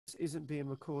isn't being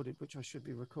recorded, which I should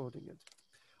be recording it.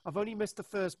 I've only missed the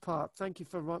first part. Thank you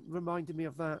for reminding me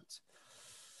of that.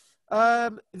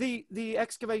 The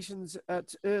excavations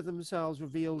at Ur themselves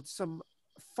revealed some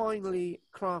finely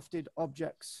crafted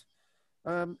objects,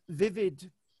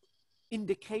 vivid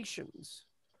indications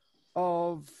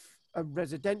of a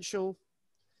residential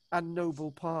and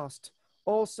noble past.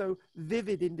 Also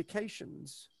vivid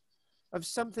indications of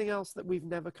something else that we've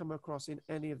never come across in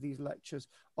any of these lectures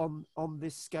on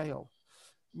this scale.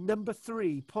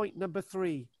 Point number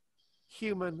three,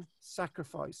 human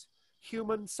sacrifice.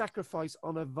 Human sacrifice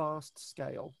on a vast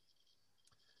scale.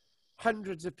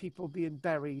 Hundreds of people being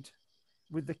buried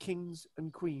with the kings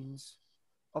and queens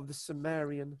of the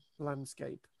Sumerian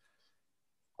landscape.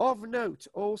 Of note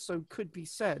also could be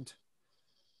said,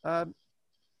 and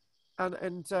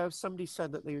somebody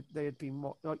said that they had been,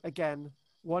 again,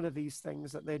 one of these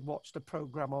things that they'd watched a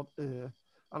program on Ur,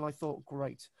 and I thought,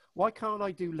 great, why can't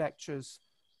I do lectures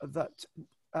that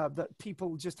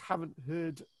people just haven't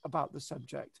heard about the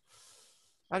subject?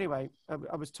 Anyway,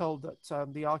 I was told that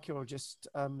the archaeologist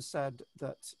said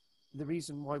that the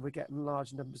reason why we're getting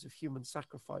large numbers of human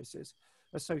sacrifices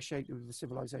associated with the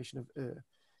civilization of Ur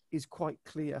is quite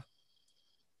clear,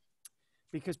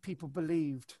 because people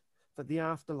believed that the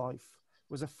afterlife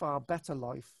was a far better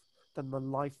life than the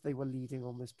life they were leading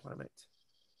on this planet.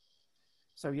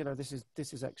 So, you know, this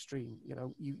is extreme. You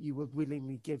know, you would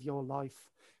willingly give your life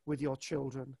with your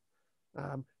children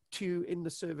in the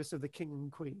service of the king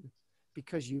and queen,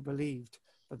 because you believed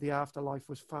that the afterlife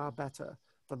was far better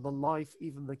than the life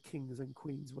even the kings and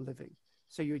queens were living.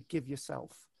 So you would give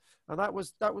yourself. And that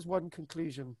was one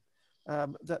conclusion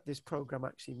that this program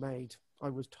actually made, I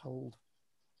was told.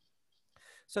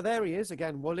 So there he is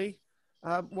again, Wooly,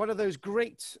 one of those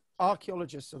great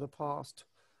archaeologists of the past,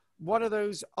 one of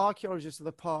those archaeologists of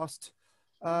the past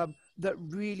that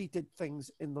really did things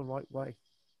in the right way.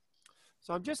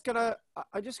 So I'm just gonna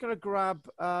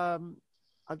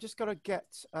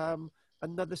get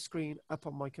another screen up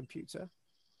on my computer.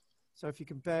 So if you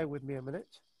can bear with me a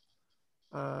minute.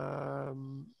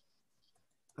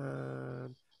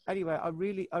 Anyway, I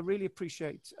really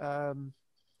appreciate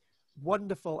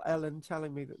wonderful Ellen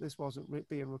telling me that this wasn't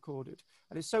being recorded,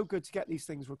 and it's so good to get these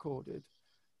things recorded,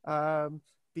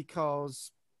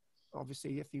 because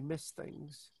obviously if you miss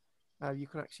things, you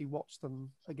can actually watch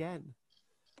them again.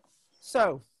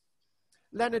 So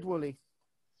Leonard Woolley,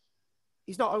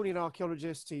 he's not only an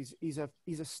archaeologist, he's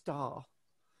a star.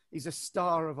 He's a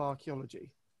star of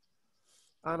archaeology.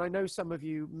 And I know some of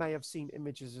you may have seen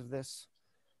images of this.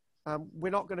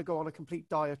 We're not going to go on a complete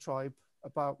diatribe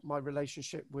about my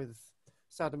relationship with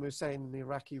Saddam Hussein and the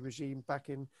Iraqi regime back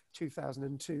in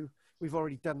 2002. We've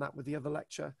already done that with the other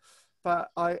lecture. But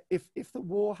if the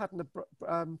war hadn't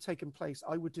taken place,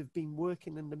 I would have been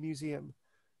working in the museum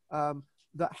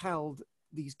that held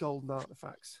these golden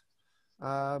artifacts.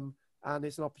 And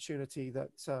it's an opportunity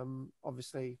that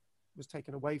obviously was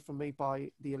taken away from me by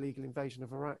the illegal invasion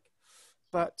of Iraq.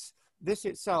 But this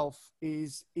itself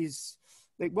is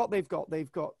what they've got.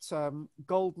 They've got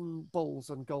golden bulls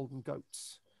and golden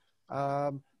goats.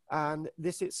 And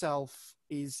this itself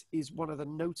is one of the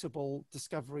notable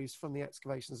discoveries from the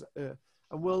excavations at Ur.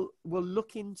 And we'll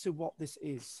look into what this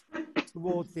is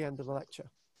towards the end of the lecture.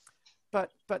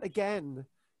 But again,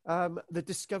 the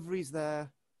discoveries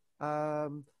there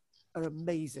are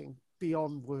amazing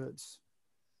beyond words.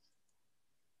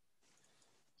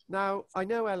 Now, I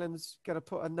know Ellen's going to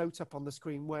put a note up on the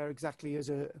screen where exactly is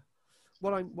Ur.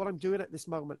 What I'm doing at this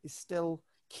moment is still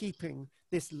keeping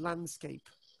this landscape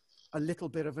a little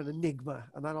bit of an enigma,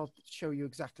 and then I'll show you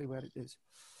exactly where it is.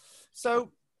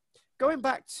 So going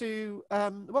back to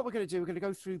what we're going to do, we're going to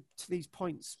go through to these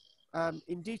points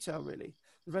in detail, really.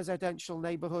 The residential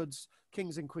neighborhoods,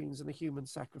 kings and queens, and the human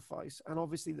sacrifice, and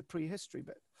obviously the prehistory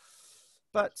bit.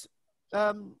 But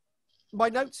my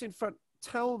notes in front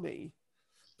tell me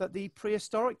that the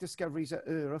prehistoric discoveries at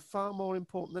Ur are far more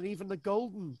important than even the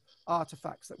golden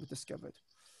artifacts that were discovered,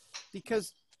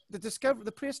 because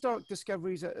the prehistoric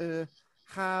discoveries at Ur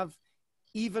have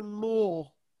even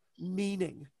more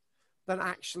meaning than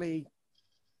actually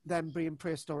them being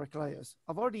prehistoric layers.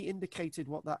 I've already indicated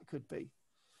what that could be.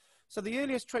 So the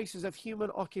earliest traces of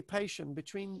human occupation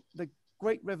between the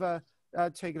Great River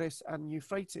Tigris and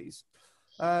Euphrates,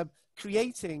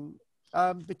 creating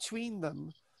between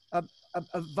them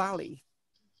a valley,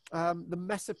 the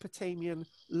Mesopotamian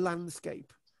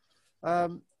landscape,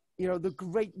 you know, the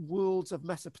great worlds of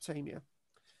Mesopotamia.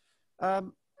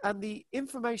 And the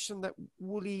information that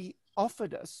Woolley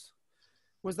offered us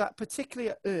was that particularly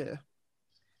at Ur,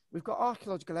 we've got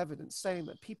archaeological evidence saying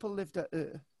that people lived at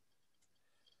Ur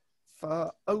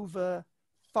for over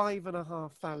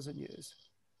 5,500 years.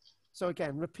 So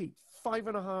again, repeat,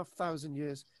 5,500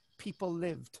 years people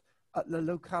lived at the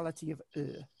locality of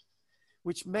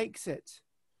which makes it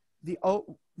the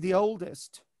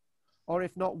oldest, or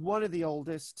if not one of the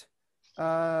oldest,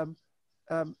 urban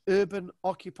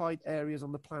occupied areas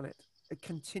on the planet,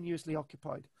 continuously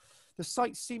occupied. The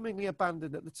site seemingly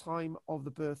abandoned at the time of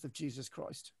the birth of Jesus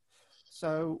Christ.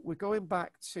 So we're going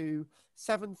back to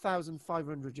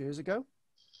 7,500 years ago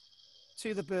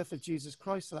to the birth of Jesus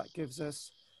Christ. So that gives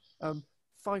us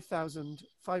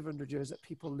 5,500 years that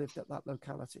people lived at that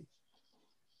locality.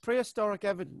 Prehistoric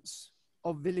evidence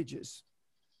of villages.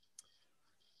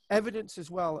 Evidence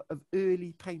as well of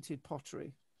early painted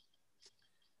pottery.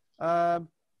 And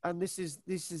this is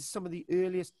some of the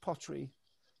earliest pottery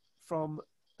from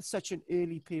such an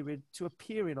early period to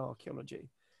appear in archaeology.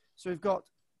 So we've got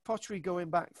pottery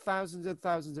going back thousands and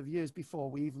thousands of years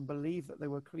before we even believe that they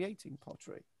were creating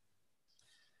pottery.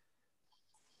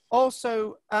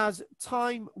 Also, as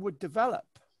time would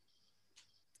develop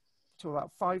to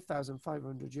about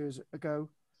 5,500 years ago,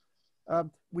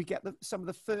 we get some of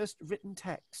the first written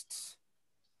texts.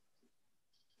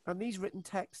 And these written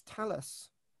texts tell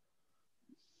us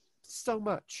so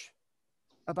much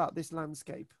about this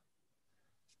landscape.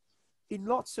 In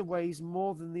lots of ways,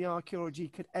 more than the archaeology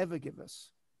could ever give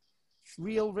us.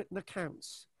 Real written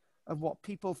accounts of what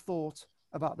people thought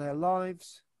about their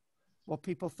lives, what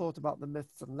people thought about the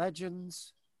myths and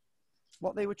legends,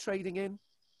 what they were trading in,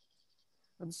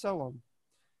 and so on.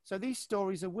 So these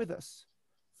stories are with us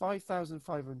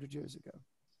 5,500 years ago.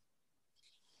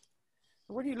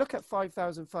 And when you look at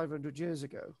 5,500 years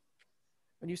ago,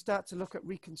 and you start to look at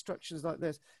reconstructions like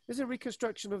this, there's a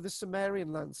reconstruction of the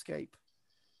Sumerian landscape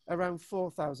around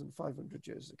 4,500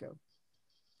 years ago.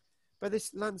 But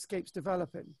this landscape's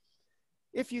developing.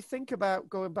 If you think about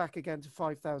going back again to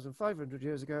 5,500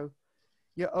 years ago,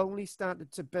 you only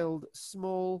started to build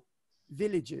small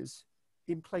villages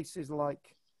in places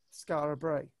like Skara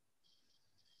Brae.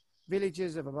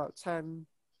 Villages of about 10,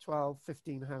 12,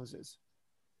 15 houses.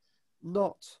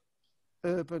 Not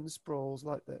urban sprawls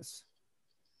like this.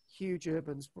 Huge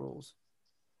urban sprawls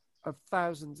of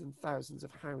thousands and thousands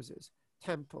of houses,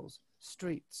 temples,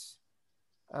 streets,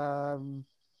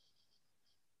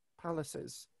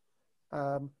 palaces,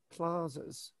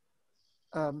 plazas,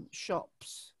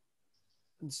 shops,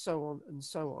 and so on and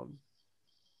so on.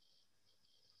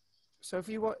 So if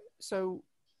you want, so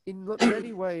in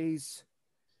many ways,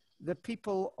 the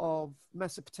people of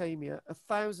Mesopotamia are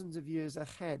thousands of years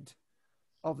ahead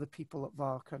of the people of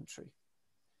our country.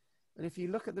 And if you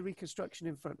look at the reconstruction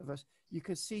in front of us, you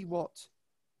can see what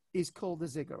is called the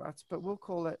ziggurat, but we'll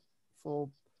call it, for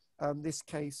this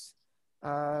case,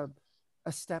 a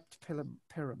stepped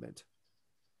pyramid.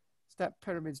 Stepped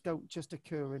pyramids don't just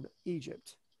occur in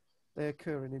Egypt. They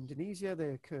occur in Indonesia, they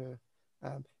occur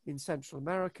in Central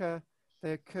America,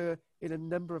 they occur in a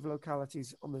number of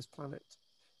localities on this planet.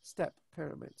 Step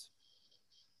pyramids.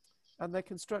 And they're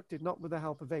constructed not with the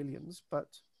help of aliens, but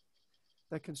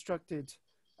they're constructed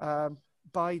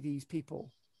by these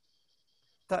people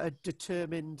that are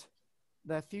determined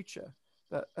their future,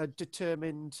 that are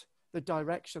determined the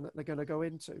direction that they're going to go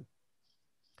into.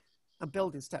 And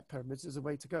building step pyramids is a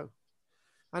way to go.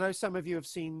 I know some of you have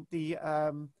seen the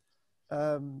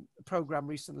program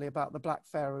recently about the Black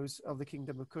Pharaohs of the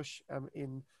Kingdom of Kush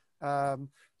in the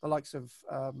likes of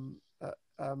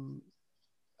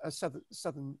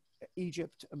southern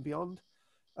Egypt and beyond.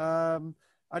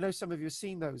 I know some of you have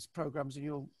seen those programs, and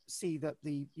you'll see that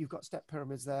you've got step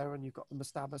pyramids there, and you've got the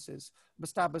mastabases.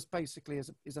 Mastabas basically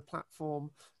is a platform,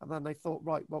 and then they thought,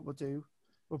 right, what we'll do,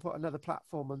 we'll put another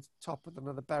platform on top with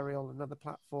another burial, another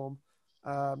platform,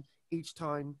 each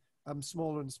time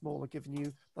smaller and smaller, giving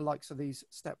you the likes of these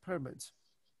step pyramids.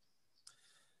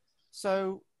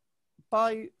 So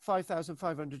by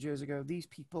 5,500 years ago, these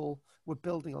people were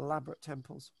building elaborate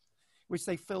temples, which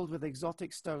they filled with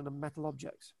exotic stone and metal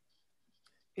objects.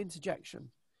 Interjection.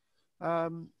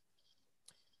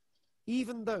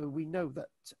 Even though we know that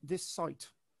this site,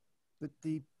 that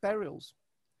the burials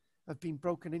have been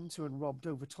broken into and robbed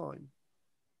over time,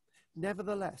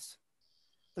 nevertheless,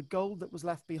 the gold that was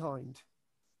left behind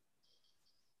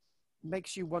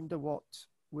makes you wonder what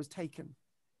was taken.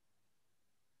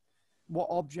 What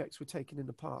objects were taken in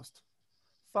the past.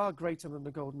 Far greater than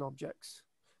the golden objects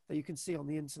that you can see on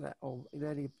the internet or in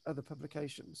any other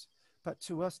publications. But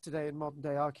to us today in modern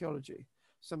day archaeology,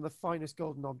 some of the finest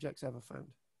golden objects ever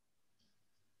found.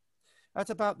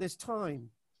 At about this time,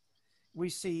 we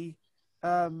see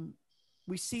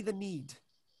the need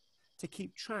to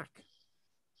keep track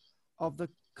of the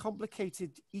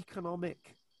complicated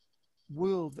economic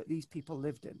world that these people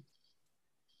lived in.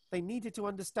 They needed to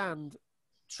understand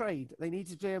trade. They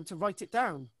needed to be able to write it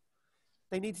down.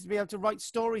 They needed to be able to write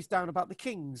stories down about the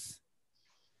kings.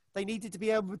 They needed to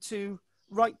be able to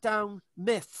write down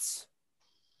myths,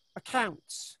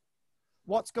 accounts,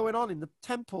 what's going on in the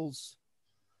temples,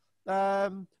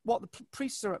 what the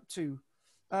priests are up to,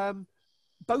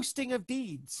 boasting of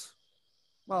deeds.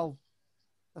 Well,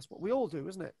 that's what we all do,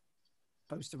 isn't it?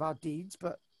 Boast of our deeds,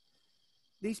 but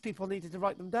these people needed to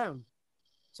write them down.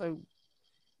 So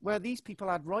where these people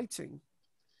had writing,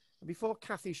 and before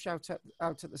Kathy shouts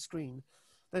out at the screen,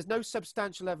 there's no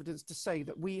substantial evidence to say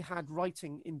that we had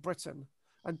writing in Britain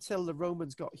until the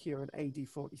Romans got here in AD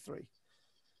 43.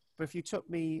 But if you took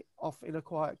me off in a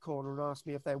quiet corner and asked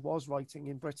me if there was writing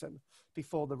in Britain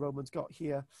before the Romans got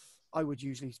here, I would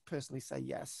usually personally say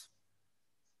yes.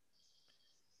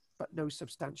 But no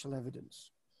substantial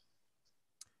evidence.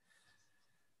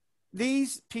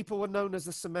 These people were known as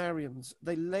the Sumerians.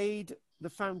 They laid the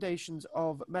foundations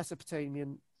of the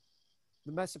Mesopotamian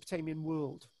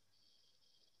world.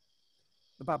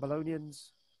 The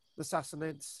Babylonians, the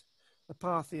Sassanids, the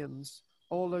Parthians,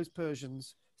 all those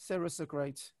Persians, Cyrus the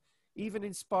Great, even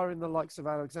inspiring the likes of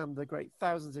Alexander the Great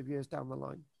thousands of years down the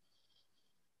line.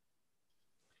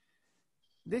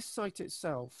 This site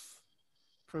itself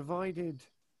provided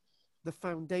the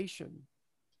foundation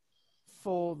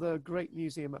for the Great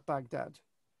Museum at Baghdad,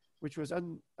 which was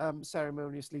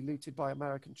unceremoniously looted by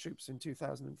American troops in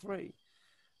 2003.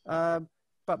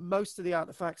 But most of the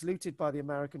artifacts looted by the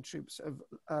American troops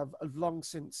have long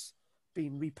since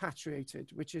been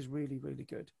repatriated, which is really, really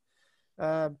good.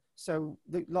 So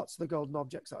lots of the golden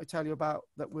objects that I tell you about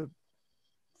that were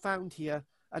found here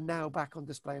are now back on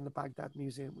display in the Baghdad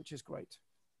Museum, which is great.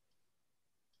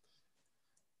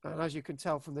 And as you can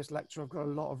tell from this lecture, I've got a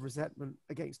lot of resentment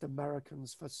against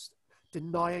Americans for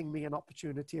denying me an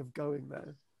opportunity of going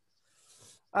there.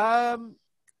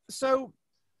 So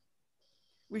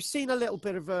we've seen a little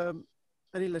bit of an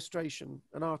illustration,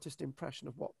 an artist impression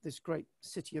of what this great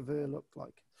city of Ur looked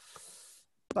like.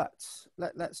 But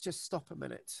let's just stop a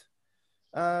minute.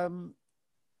 The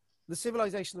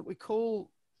civilization that we call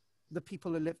the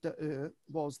people who lived at Ur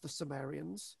was the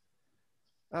Sumerians.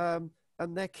 And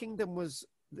their kingdom was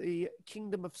the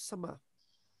kingdom of summer,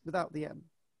 without the M,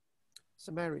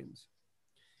 Sumerians.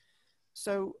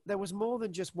 So there was more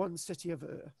than just one city of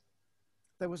Ur.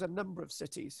 There was a number of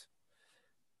cities.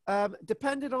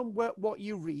 Depending on what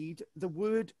you read, the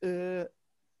word Ur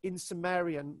in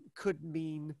Sumerian could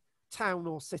mean town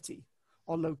or city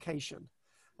or location,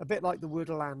 a bit like the word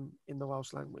lan in the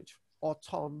Welsh language or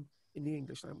ton in the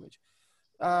English language.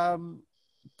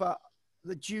 But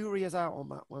the jury is out on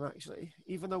that one, actually,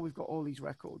 even though we've got all these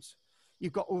records.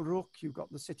 You've got Uruk, you've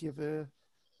got the city of Ur,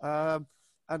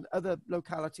 and other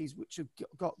localities which have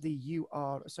got the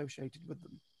UR associated with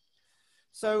them.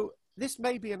 So this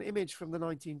may be an image from the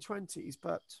 1920s,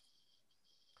 but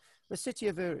the city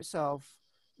of Ur itself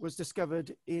was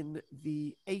discovered in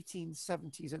the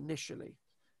 1870s initially,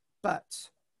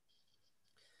 but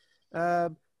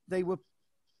they were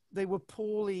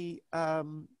poorly,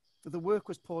 the work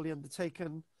was poorly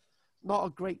undertaken. Not a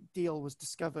great deal was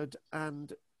discovered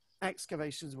and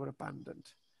excavations were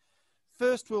abandoned.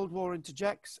 First World War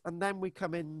interjects, and then we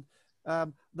come in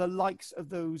the likes of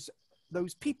those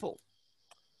people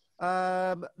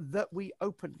that we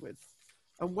opened with.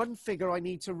 And one figure I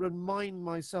need to remind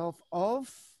myself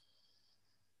of,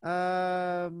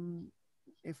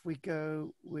 if we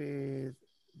go with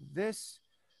this,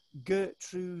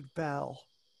 Gertrude Bell.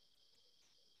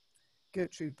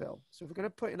 Gertrude Bell. So if we're going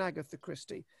to put in Agatha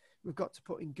Christie, we've got to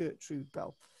put in Gertrude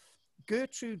Bell.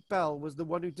 Gertrude Bell was the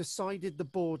one who decided the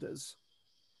borders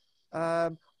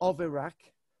of Iraq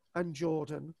and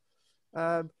Jordan.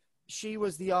 She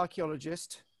was the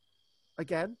archaeologist.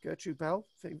 Again, Gertrude Bell,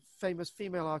 famous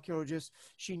female archaeologist.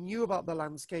 She knew about the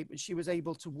landscape and she was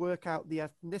able to work out the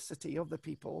ethnicity of the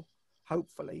people,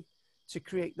 hopefully, to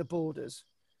create the borders.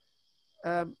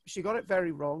 She got it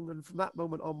very wrong, and from that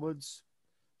moment onwards,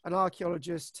 an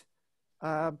archaeologist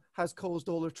has caused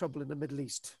all the trouble in the Middle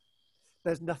East.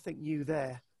 There's nothing new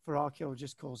there for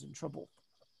archaeologists causing trouble.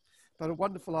 But a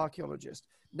wonderful archaeologist,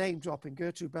 name dropping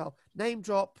Gertrude Bell, name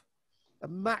drop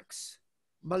Max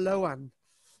Mallowan,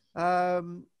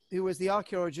 who was the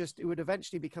archaeologist who would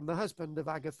eventually become the husband of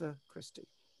Agatha Christie.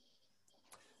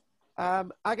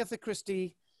 Agatha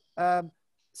Christie,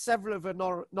 several of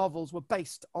her novels were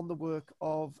based on the work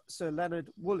of Sir Leonard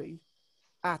Woolley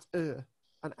at Ur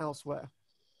and elsewhere.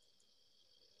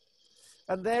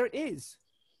 And there it is.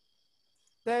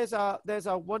 There's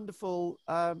our wonderful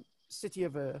city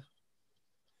of Ur.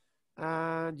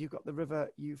 And you've got the river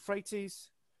Euphrates.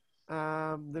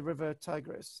 the river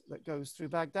Tigris that goes through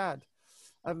Baghdad.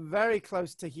 And very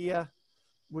close to here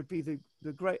would be the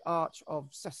great arch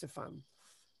of Ctesiphon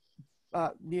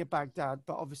near Baghdad,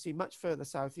 but obviously much further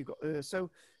south you've got Ur. So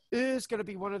Ur is going to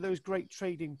be one of those great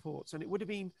trading ports, and it would have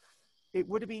been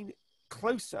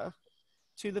closer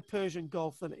to the Persian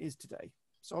Gulf than it is today.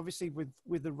 So obviously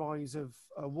with the rise of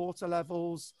water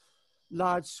levels,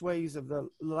 large swathes of the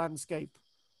landscape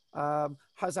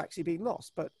has actually been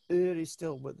lost, but Ur is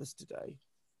still with us today,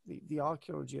 the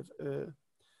archaeology of Ur.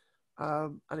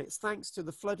 And it's thanks to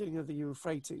the flooding of the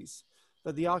Euphrates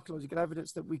that the archaeological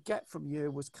evidence that we get from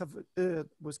Ur was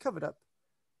covered up,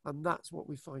 and that's what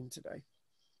we find today.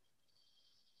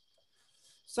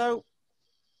 So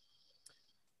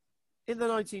in the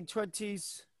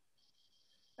 1920s,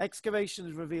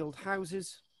 excavations revealed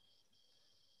houses,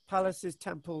 palaces,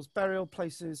 temples, burial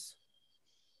places,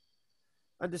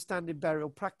 understanding burial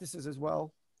practices as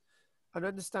well, and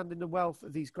understanding the wealth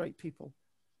of these great people.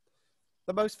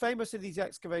 The most famous of these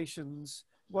excavations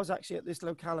was actually at this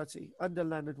locality under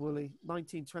Leonard Woolley,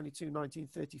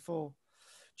 1922-1934,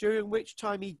 during which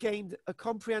time he gained a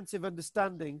comprehensive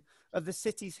understanding of the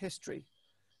city's history,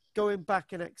 going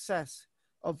back in excess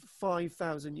of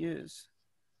 5,000 years.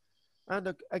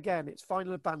 And again, its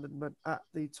final abandonment at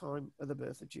the time of the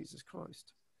birth of Jesus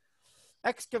Christ.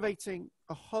 Excavating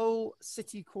a whole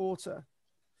city quarter,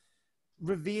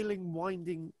 revealing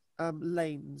winding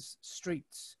lanes,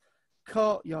 streets,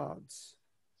 courtyards.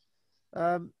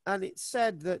 And it's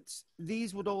said that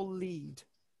these would all lead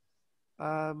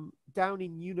down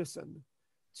in unison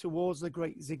towards the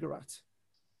Great Ziggurat,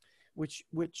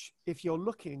 which if you're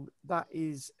looking, that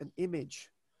is an image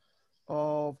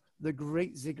of the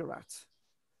Great Ziggurat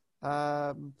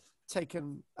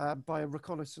taken by a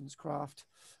reconnaissance craft.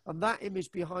 And that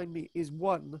image behind me is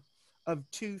one of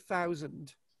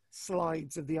 2,000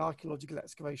 slides of the archaeological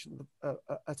excavation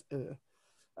at Ur.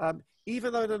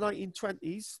 Even though in the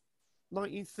 1920s,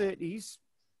 1930s,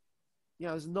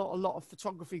 there's not a lot of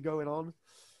photography going on,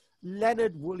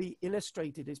 Leonard Woolley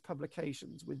illustrated his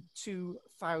publications with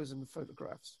 2,000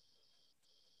 photographs.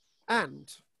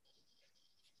 And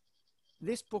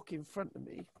this book in front of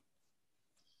me,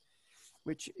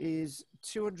 which is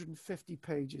 250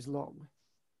 pages long,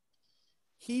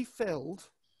 he filled,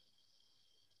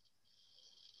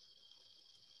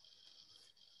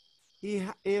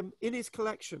 in his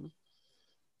collection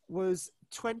was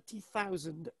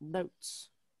 20,000 notes.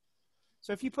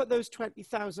 So if you put those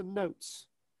 20,000 notes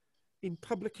in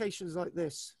publications like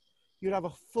this, you'd have a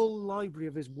full library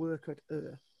of his work at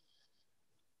Ur.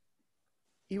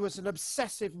 He was an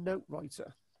obsessive note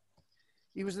writer.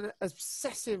 He was an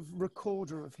obsessive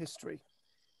recorder of history.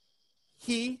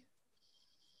 He,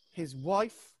 his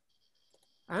wife,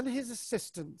 and his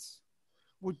assistants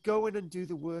would go in and do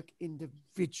the work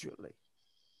individually.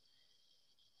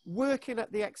 Working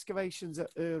at the excavations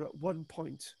at Ur at one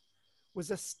point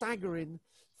was a staggering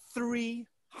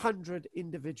 300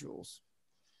 individuals.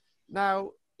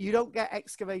 Now, you don't get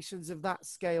excavations of that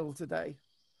scale today.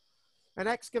 An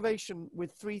excavation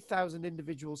with 3,000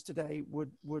 individuals today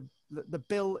the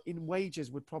bill in wages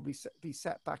would probably be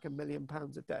set back £1 million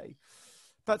a day.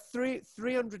 But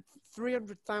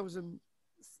 300,000,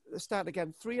 start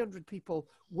again, 300 people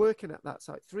working at that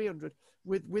site, 300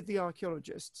 with the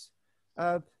archaeologists,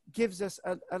 gives us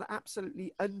an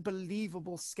absolutely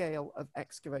unbelievable scale of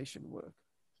excavation work.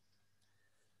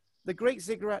 The Great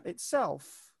Ziggurat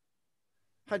itself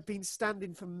had been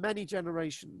standing for many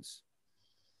generations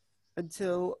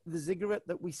until the ziggurat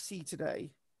that we see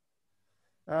today,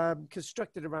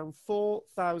 constructed around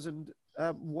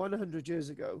 4,100 years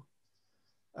ago,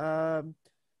 a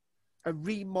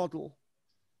remodel,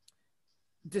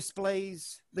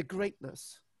 displays the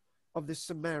greatness of the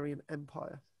Sumerian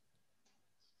Empire.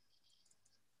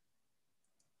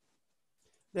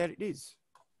 There it is,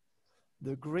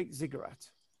 the Great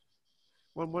Ziggurat,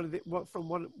 from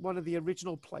one of the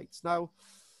original plates. Now,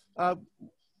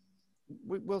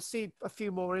 we'll see a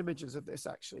few more images of this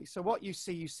actually. So what you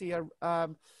see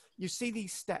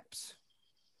these steps,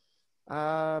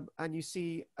 and you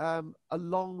see a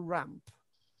long ramp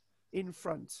in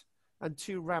front and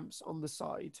 2 ramps on the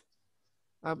side,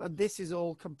 and this is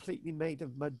all completely made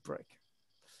of mud brick.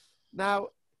 Now,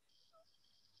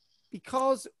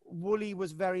 because Woolley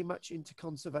was very much into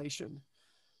conservation,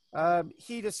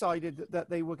 he decided that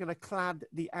they were going to clad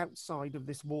the outside of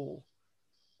this wall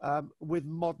with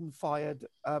modern fired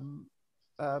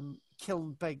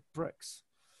kiln baked bricks.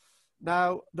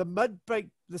 Now the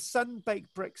sun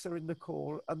baked bricks are in the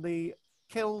core, and the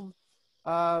kiln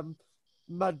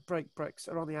mud baked bricks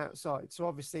are on the outside. So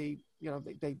obviously,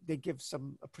 they give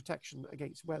some protection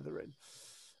against weathering.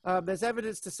 There's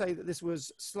evidence to say that this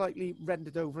was slightly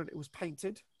rendered over and it was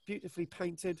painted, beautifully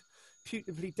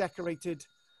decorated.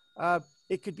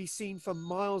 It could be seen from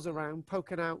miles around,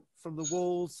 poking out from the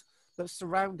walls that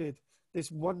surrounded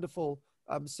this wonderful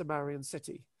Sumerian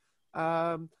city.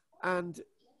 And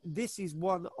this is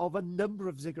one of a number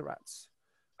of ziggurats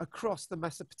across the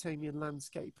Mesopotamian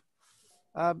landscape.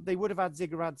 They would have had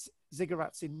ziggurats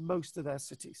in most of their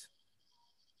cities.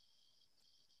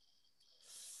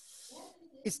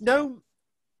 It's known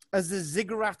as the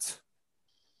ziggurat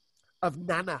of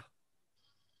Nana,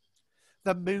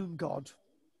 the moon god.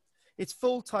 Its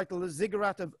full title is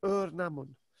Ziggurat of Ur-Namun.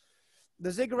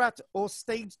 The ziggurat or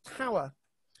stage tower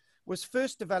was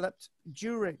first developed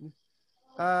during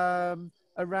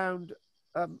around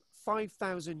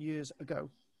 5,000 years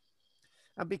ago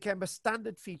and became a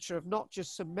standard feature of not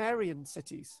just Sumerian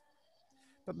cities,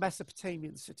 but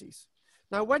Mesopotamian cities.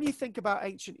 Now, when you think about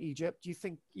ancient Egypt, you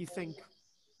think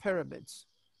pyramids.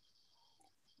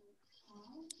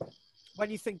 When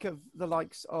you think of the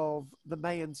likes of the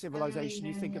Mayan civilization,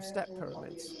 you think of step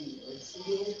pyramids.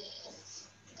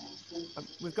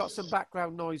 We've got some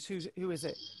background noise. Who is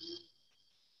it?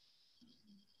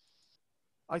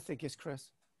 I think it's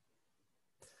Chris.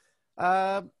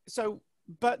 But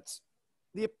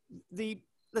the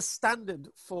standard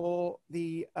for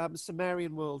the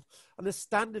Sumerian world and the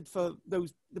standard for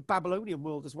the Babylonian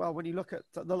world as well, when you look at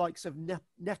the likes of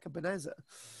Nebuchadnezzar,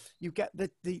 you get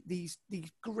these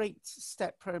great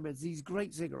step pyramids, these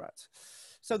great ziggurats.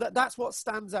 So that's what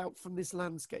stands out from this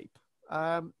landscape.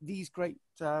 These great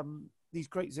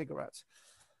ziggurats.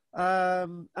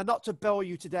 And not to bore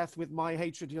you to death with my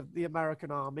hatred of the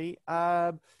American army,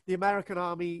 the American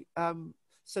army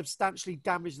substantially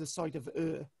damaged the site of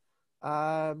Ur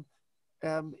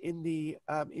in the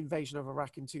invasion of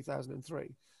Iraq in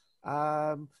 2003.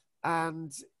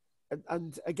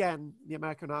 And again, the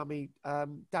American army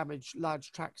damaged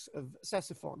large tracts of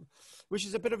Ctesiphon, which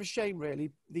is a bit of a shame,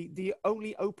 really. The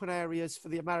only open areas for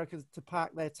the Americans to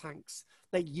park their tanks,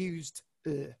 they used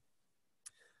Ur.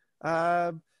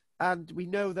 And we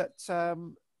know that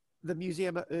the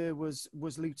museum at Ur was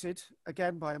looted,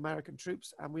 again, by American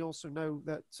troops. And we also know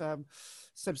that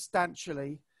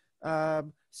substantially,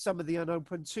 some of the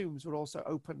unopened tombs were also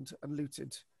opened and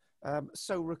looted,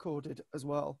 so recorded as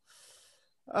well.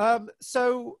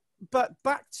 But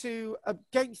back to,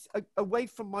 away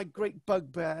from my great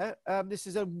bugbear, this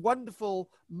is a wonderful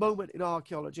moment in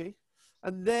archaeology.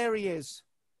 And there he is.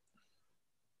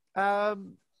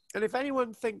 And if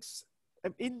anyone thinks,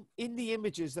 in the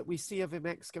images that we see of him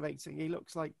excavating, he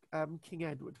looks like King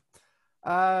Edward.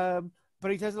 But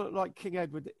he doesn't look like King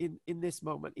Edward in this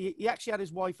moment. He actually had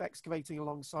his wife excavating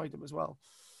alongside him as well.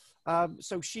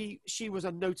 So she was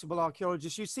a notable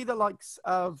archaeologist. You see the likes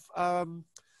of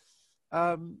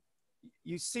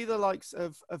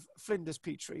Flinders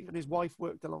Petrie, and his wife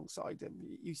worked alongside him.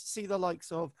 You see the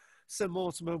likes of Sir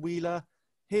Mortimer Wheeler.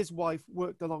 His wife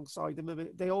worked alongside him. I mean,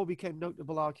 they all became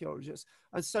notable archaeologists.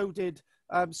 And so did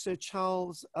Sir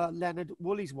Charles Leonard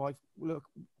Woolley's wife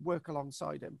work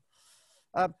alongside him.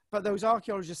 But those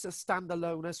archaeologists that stand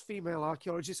alone as female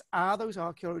archaeologists are those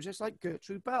archaeologists like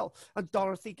Gertrude Bell and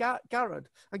Dorothy Garrod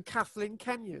and Kathleen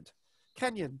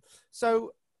Kenyon.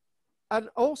 So, and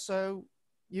also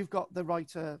you've got the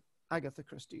writer Agatha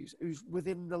Christie, who's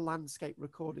within the landscape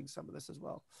recording some of this as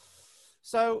well.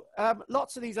 So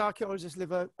lots of these archaeologists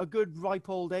live a good ripe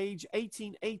old age,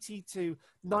 1880 to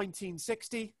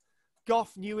 1960.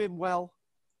 Gough knew him well.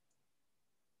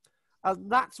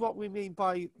 And that's what we mean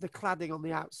by the cladding on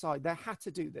the outside. They had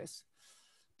to do this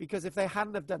because if they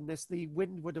hadn't have done this, the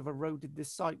wind would have eroded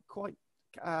this site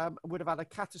would have had a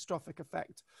catastrophic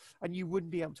effect, and you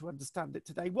wouldn't be able to understand it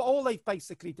today. What all they've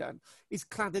basically done is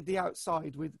cladded the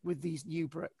outside with these new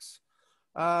bricks.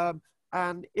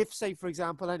 And if, say, for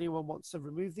example, anyone wants to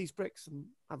remove these bricks and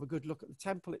have a good look at the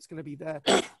temple, it's going to be there.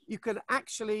 You can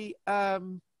actually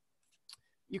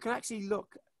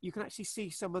see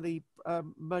some of the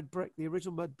mud brick, the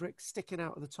original mud brick, sticking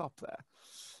out of the top there.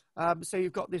 So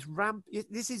you've got this ramp.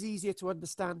 This is easier to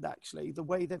understand, actually, the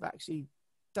way they've actually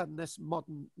done this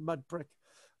modern mud brick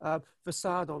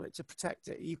facade on it to protect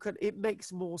it. It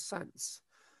makes more sense.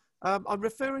 I'm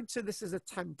referring to this as a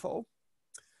temple.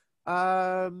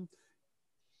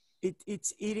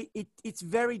 It's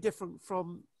very different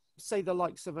from, say, the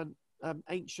likes of an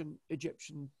ancient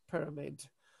Egyptian pyramid,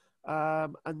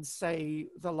 and say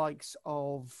the likes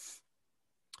of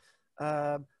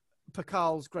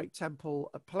Pakal's Great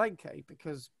Temple at Palenque,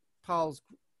 because Pakal's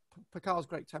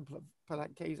Great Temple of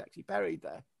Palenque is actually buried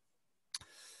there.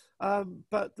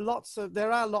 But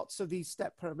there are lots of these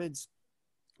step pyramids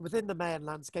within the Mayan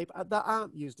landscape that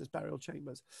aren't used as burial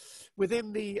chambers.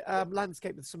 Within the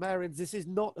landscape of the Sumerians, this is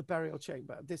not a burial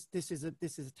chamber. This is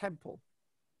a temple.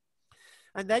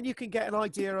 And then you can get an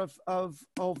idea of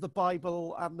the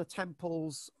Bible and the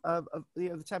temples of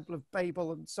the Temple of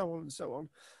Babel and so on and so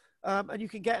on, and you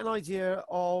can get an idea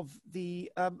of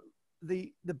the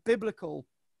biblical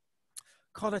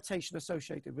connotation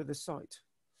associated with this site.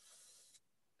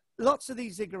 Lots of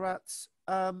these ziggurats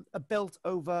are built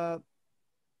over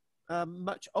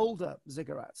much older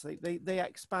ziggurats. They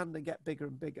expand and get bigger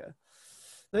and bigger.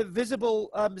 The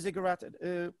visible ziggurat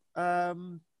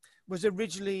was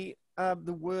originally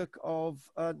the work of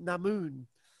Namun,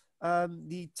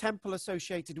 the temple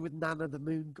associated with Nana, the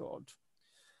moon god.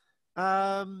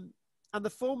 And the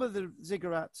form of the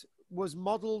ziggurat was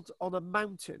modeled on a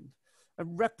mountain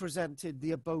and represented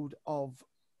the abode of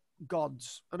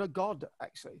gods, and a god,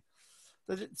 actually.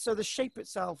 So the shape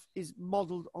itself is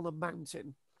modeled on a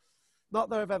mountain. Not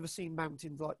that I've ever seen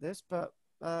mountains like this, but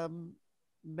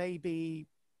maybe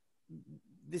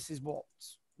this is what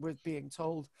we're being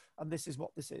told, and this is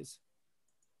what this is.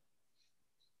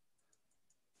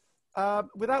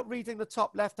 Without reading the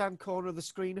top left-hand corner of the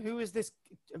screen, who is this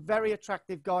very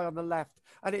attractive guy on the left?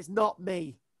 And it's not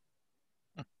me.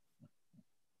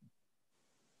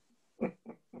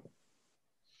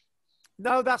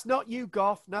 No, that's not you,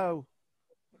 Goff. No.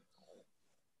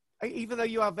 Even though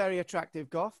you are very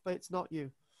attractive, Goff, but it's not you.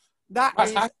 That Matt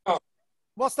is... Hancock.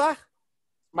 What's that?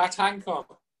 Matt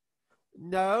Hancock.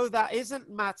 No, that isn't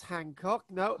Matt Hancock.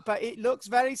 No, but it looks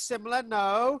very similar.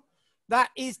 No, that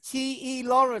is T.E.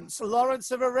 Lawrence, Lawrence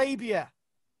of Arabia.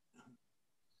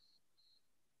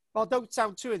 Well, don't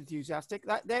sound too enthusiastic.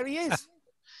 There he is.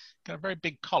 Got a very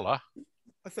big collar.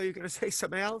 I thought you were going to say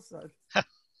something else.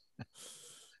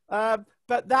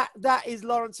 But that is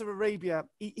Lawrence of Arabia.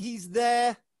 He's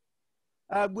there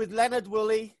with Leonard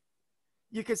Woolley.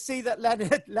 You can see that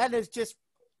Leonard's just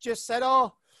said,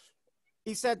 oh,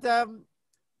 he said there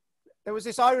was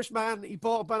this Irish man, he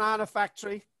bought a banana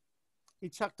factory. He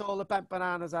chucked all the bent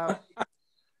bananas out.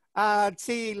 And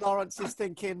T. Lawrence is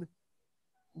thinking,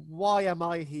 why am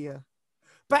I here?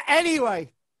 But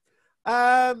anyway,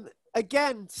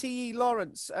 again, T.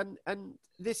 Lawrence and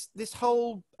this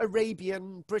whole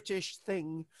Arabian British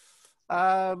thing,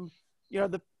 after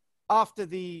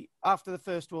the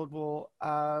First World War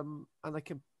and the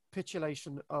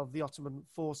capitulation of the Ottoman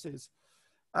forces,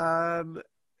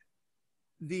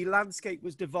 the landscape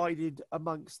was divided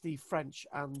amongst the French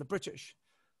and the British,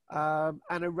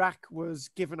 and Iraq was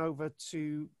given over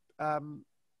to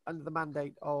under the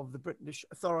mandate of the British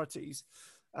authorities,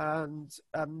 and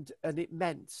it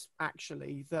meant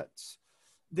actually that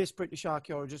this British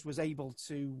archaeologist was able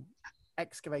to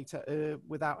excavate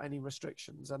without any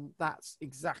restrictions, and that's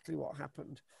exactly what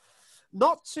happened.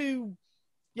 Not to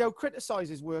criticize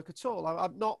his work at all.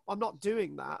 I'm not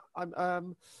doing that.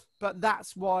 But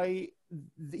that's why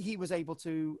he was able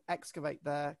to excavate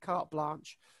there, carte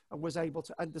blanche, and was able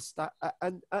to understand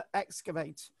and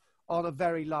excavate on a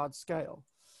very large scale.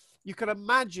 You can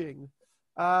imagine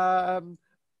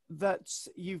that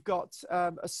you've got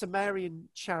a Sumerian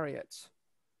chariot,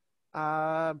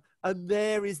 and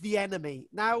there is the enemy.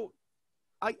 Now,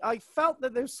 I felt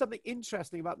that there's something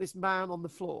interesting about this man on the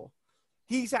floor.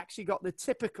 He's actually got the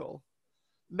typical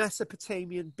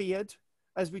Mesopotamian beard,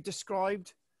 as we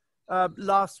described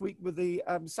last week with the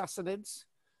Sassanids,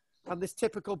 and this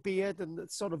typical beard and the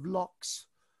sort of locks.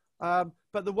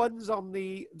 But the ones on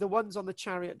the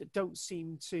chariot that don't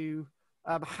seem to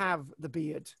have the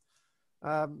beard,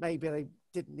 maybe they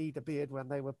didn't need a beard when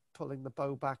they were pulling the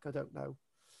bow back. I don't know.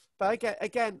 But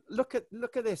again, look at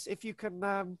this. If you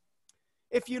can,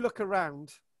 if you look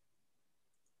around.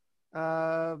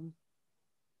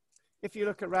 If you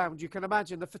look around, you can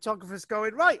imagine the photographer's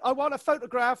going, right, I want a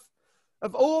photograph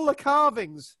of all the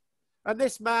carvings. And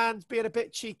this man's being a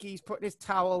bit cheeky. He's putting his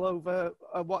towel over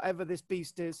whatever this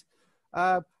beast is.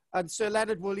 And Sir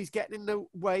Leonard Woolley's getting in the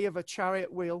way of a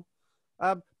chariot wheel.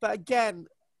 But again,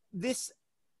 these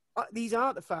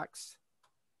artifacts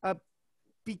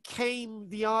became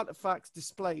the artifacts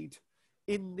displayed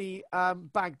in the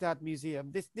Baghdad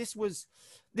Museum. This was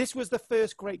the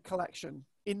first great collection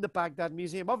in the Baghdad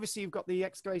Museum. Obviously, you've got the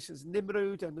excavations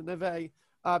Nimrud and the Neve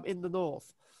in the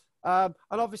north, and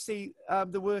obviously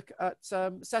the work at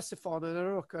Ctesiphon and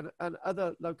Uruk and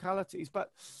other localities. But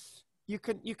you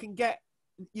can get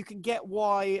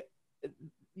why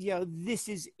this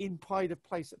is in pride of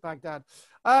place at Baghdad.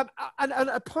 And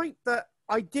a point that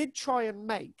I did try and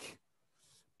make,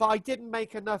 but I didn't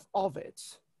make enough of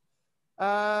it.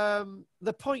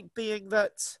 The point being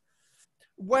that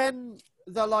when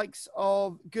the likes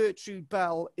of Gertrude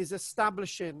Bell is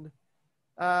establishing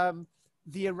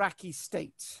the Iraqi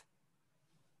state,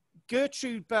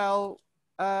 Gertrude Bell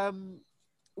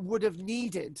would have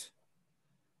needed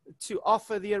to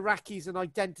offer the Iraqis an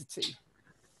identity.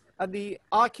 And the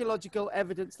archaeological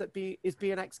evidence that is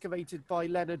being excavated by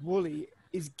Leonard Woolley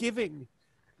is giving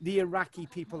the Iraqi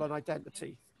people an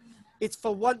identity. It's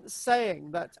for once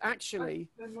saying that actually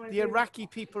the Iraqi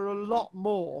people are a lot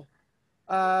more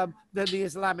than the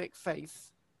Islamic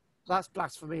faith. That's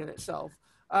blasphemy in itself.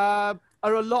 Are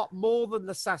a lot more than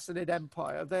the Sassanid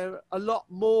Empire. They're a lot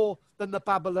more than the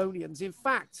Babylonians. In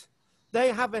fact,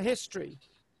 they have a history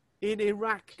in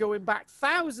Iraq going back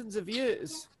thousands of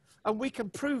years, and we can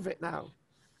prove it now.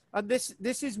 And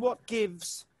this is what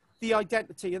gives the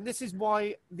identity, and this is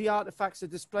why the artifacts are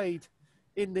displayed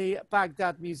in the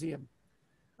Baghdad Museum.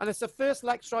 And it's the first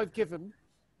lecture I've given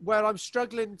where I'm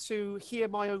struggling to hear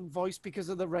my own voice because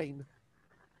of the rain.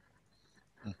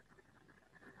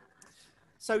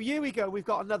 So here we go. We've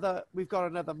got another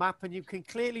map, and you can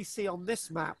clearly see on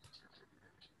this map,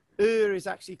 Ur is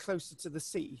actually closer to the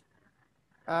sea,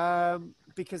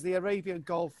 because the Arabian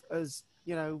Gulf, as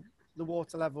you know, the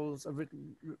water levels have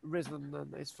risen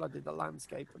and it's flooded the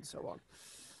landscape and so on.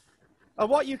 And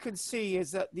what you can see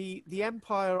is that the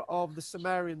empire of the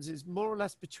Sumerians is more or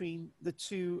less between the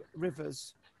two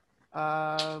rivers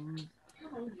of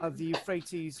the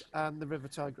Euphrates and the River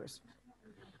Tigris.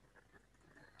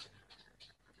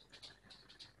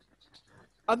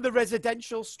 And the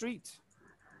residential street.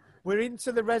 We're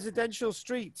into the residential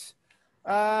street.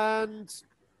 And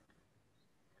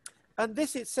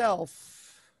this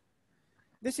itself,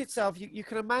 you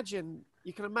can imagine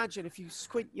if you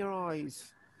squint your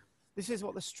eyes, this is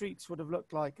what the streets would have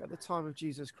looked like at the time of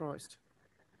Jesus Christ.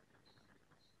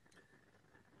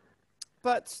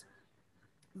 But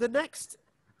the next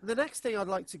thing I'd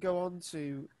like to go on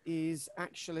to is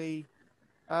actually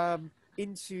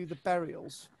into the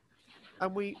burials.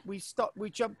 And we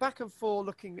jump back and forth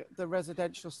looking at the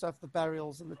residential stuff, the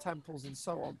burials and the temples and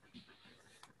so on.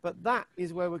 But that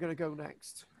is where we're going to go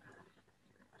next.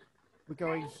 We're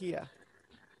going here.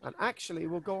 And actually,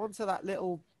 we'll go on to that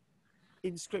little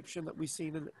inscription that we've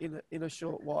seen in a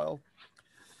short while.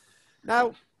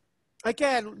 Now,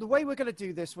 again, the way we're going to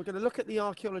do this, we're going to look at the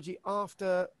archaeology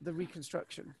after the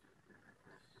reconstruction.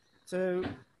 So,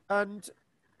 and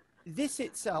this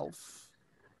itself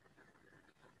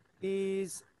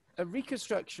is a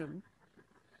reconstruction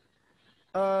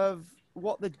of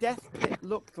what the death pit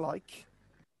looked like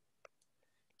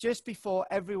just before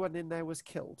everyone in there was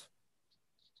killed.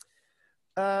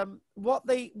 What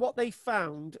they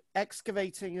found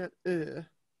excavating at Ur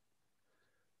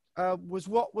was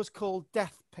what was called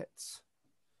death pits.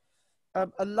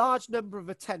 A large number of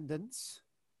attendants,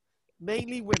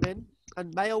 mainly women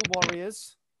and male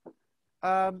warriors,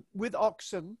 with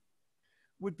oxen,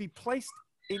 would be placed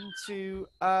into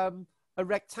a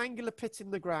rectangular pit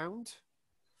in the ground,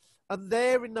 and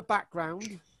there in the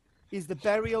background is the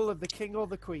burial of the king or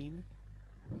the queen.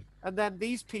 And then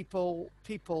these people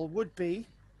would be,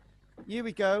 here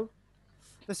we go,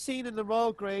 the scene in the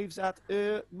royal graves at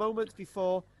Ur moments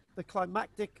before the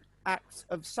climactic acts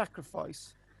of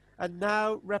sacrifice, and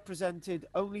now represented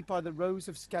only by the rows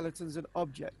of skeletons and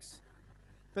objects.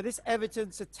 For this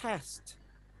evidence attests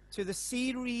to the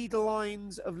serried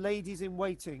lines of ladies in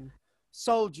waiting,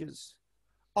 soldiers,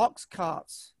 ox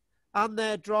carts, and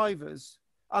their drivers,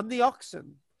 and the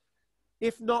oxen,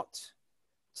 if not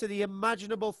to the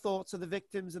imaginable thoughts of the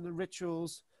victims and the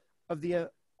rituals of the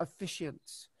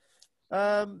officiants.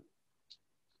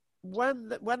 When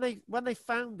they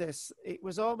found this, it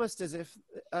was almost as if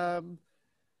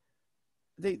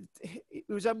it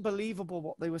was unbelievable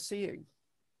what they were seeing.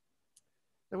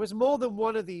 There was more than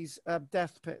one of these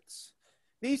death pits.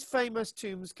 These famous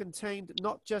tombs contained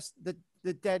not just the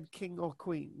dead king or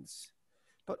queens,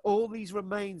 but all these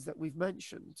remains that we've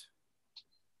mentioned.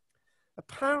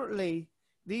 Apparently,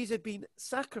 these had been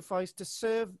sacrificed to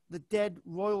serve the dead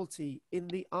royalty in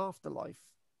the afterlife.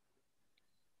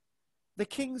 The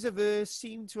kings of Ur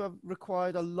seem to have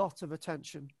required a lot of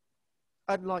attention.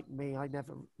 Unlike me, I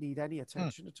never need any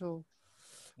attention at all.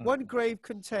 One grave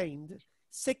contained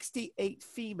 68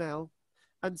 female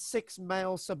and 6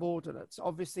 male subordinates.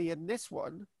 Obviously, in this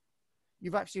one,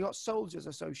 you've actually got soldiers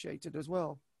associated as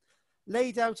well.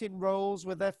 Laid out in rows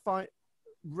with their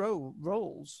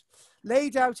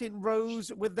laid out in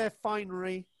rows with their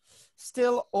finery,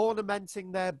 still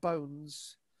ornamenting their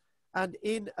bones. And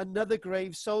in another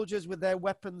grave, soldiers with their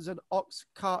weapons and ox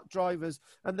cart drivers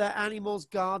and their animals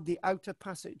guard the outer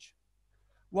passage.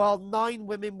 while 9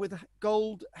 women with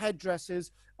gold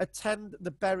headdresses attend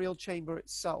the burial chamber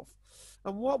itself.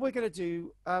 And what we're going to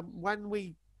do when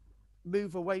we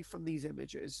move away from these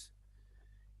images,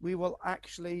 we will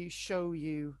actually show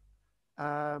you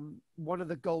one of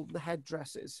the golden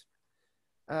headdresses.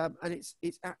 And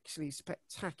it's actually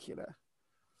spectacular.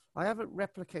 I haven't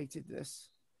replicated this,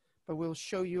 but we'll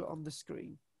show you on the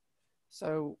screen.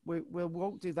 So we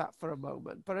won't do that for a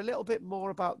moment, but a little bit more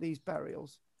about these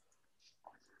burials.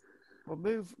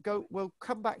 We'll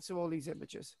come back to all these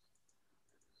images.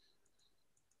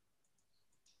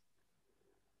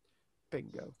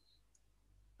 Bingo.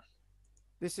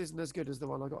 This isn't as good as the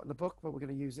one I got in the book, but we're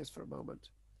going to use this for a moment.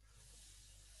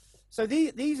 So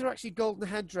these are actually golden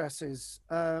headdresses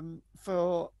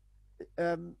for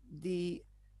the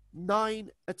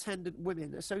 9 attendant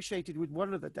women associated with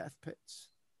one of the death pits.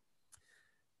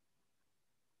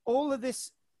 All of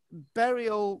this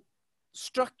burial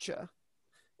structure,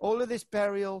 all of this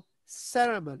burial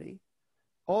ceremony,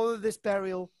 all of this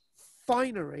burial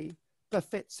finery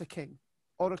befits a king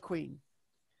or a queen.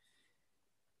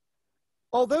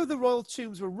 Although the royal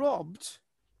tombs were robbed,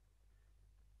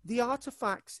 the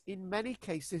artifacts in many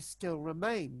cases still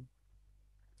remain.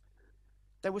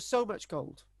 There was so much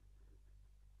gold.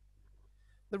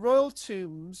 The royal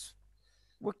tombs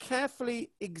were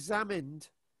carefully examined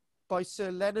by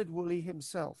Sir Leonard Woolley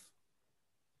himself.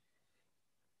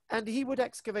 And he would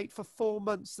excavate for 4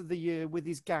 months of the year with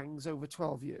his gangs over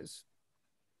 12 years.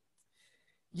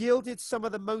 Yielded some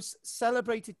of the most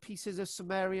celebrated pieces of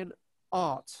Sumerian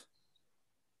art.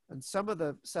 And some of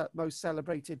the most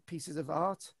celebrated pieces of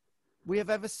art we have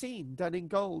ever seen done in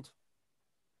gold.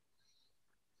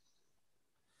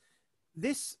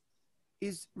 This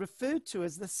is referred to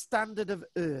as the standard of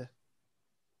Ur.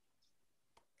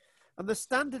 And the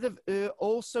standard of Ur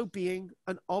also being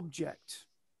an object.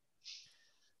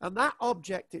 And that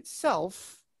object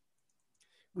itself,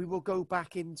 we will go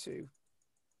back into.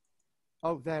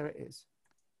 Oh, there it is.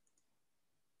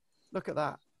 Look at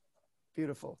that.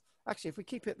 Beautiful. Actually, if we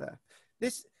keep it there.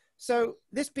 This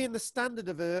being the standard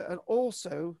of Ur, and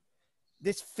also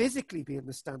this physically being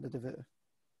the standard of Ur.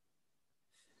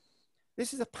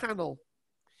 This is a panel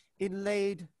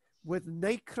inlaid with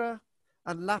nacre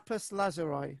and lapis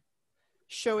lazuli,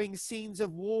 showing scenes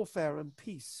of warfare and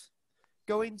peace,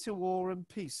 going to war and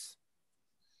peace.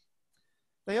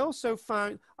 They also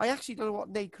found, I actually don't know what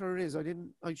nacre is. I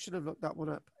should have looked that one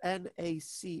up.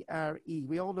 N-A-C-R-E.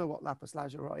 We all know what lapis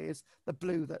lazuli is, the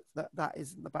blue that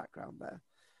is in the background there.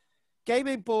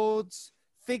 Gaming boards,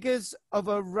 figures of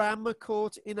a ram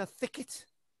caught in a thicket,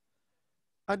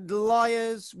 and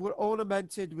lyres were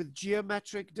ornamented with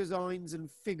geometric designs and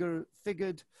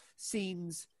figured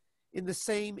scenes in the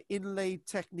same inlaid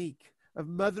technique of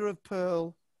mother of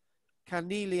pearl,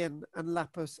 carnelian, and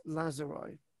lapis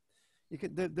lazuli.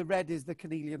 The red is the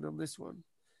carnelian on this one.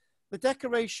 The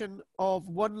decoration of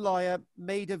one lyre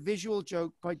made a visual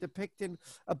joke by depicting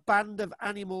a band of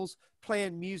animals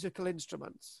playing musical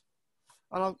instruments.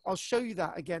 And I'll show you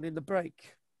that again in the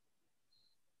break.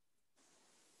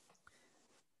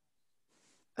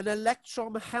 An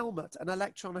electron helmet.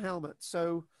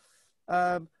 So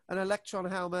an electron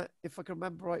helmet, if I can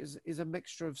remember right, is a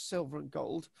mixture of silver and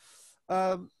gold.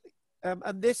 And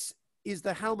this is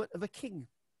the helmet of a king.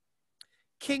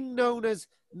 King known as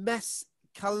Mes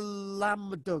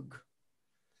Kalamdug.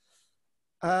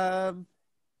 And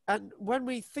when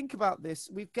we think about this,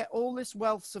 we get all this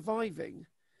wealth surviving,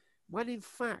 when in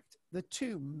fact the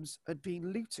tombs had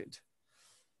been looted.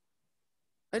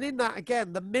 And in that,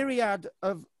 again, the myriad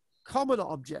of common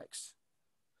objects,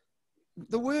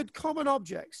 the word common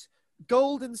objects,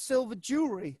 gold and silver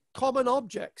jewelry, common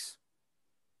objects.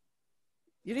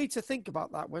 You need to think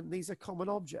about that when these are common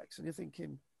objects and you're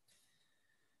thinking,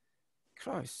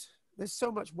 Christ, there's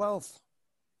so much wealth.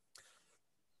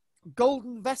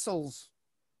 Golden vessels,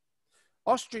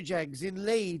 ostrich eggs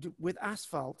inlaid with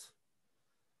asphalt.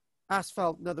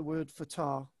 Asphalt, another word for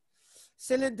tar.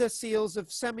 Cylinder seals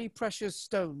of semi-precious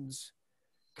stones.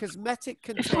 Cosmetic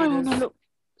containers. If I want to look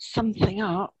something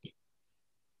up,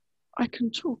 I can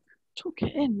talk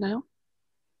it in now.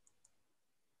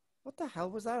 What the hell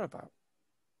was that about?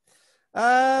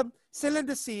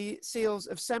 Cylinder seals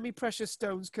of semi-precious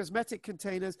stones, cosmetic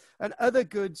containers, and other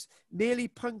goods merely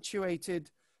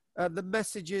punctuated the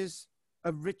messages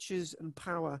of riches and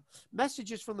power.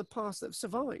 Messages from the past that have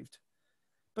survived.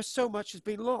 But so much has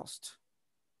been lost.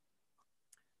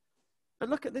 And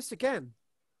look at this again.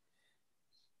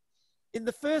 In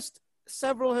the first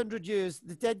several hundred years,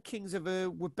 the dead kings of Ur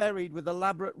were buried with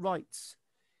elaborate rites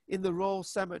in the royal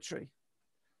cemetery.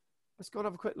 Let's go and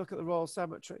have a quick look at the royal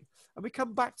cemetery. And we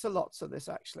come back to lots of this,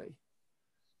 actually.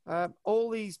 All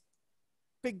these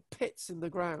big pits in the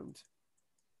ground.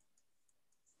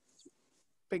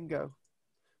 Bingo.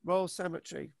 Royal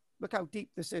Cemetery. Look how deep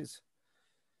this is.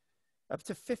 Up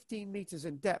to 15 meters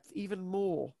in depth, even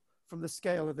more from the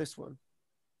scale of this one.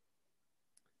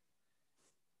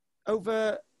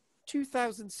 Over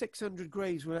 2,600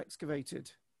 graves were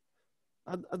excavated.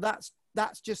 And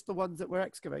that's just the ones that were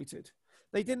excavated.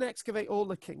 They didn't excavate all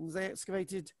the kings. They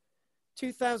excavated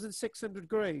 2,600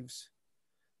 graves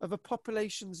of a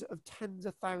populations of tens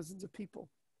of thousands of people.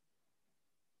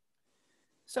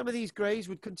 Some of these graves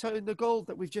would contain the gold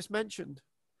that we've just mentioned.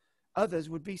 Others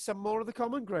would be some more of the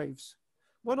common graves.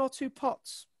 1 or 2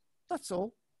 pots, that's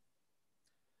all.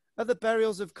 Other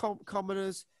burials of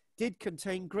commoners did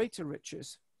contain greater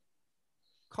riches.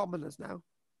 Commoners now.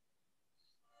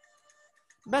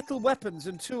 Metal weapons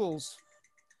and tools,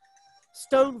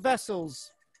 stone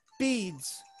vessels,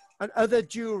 beads, and other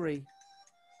jewelry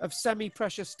of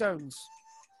semi-precious stones,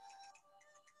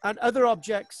 and other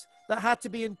objects that had to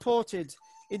be imported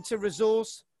into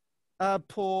resource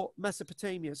poor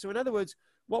Mesopotamia. So in other words,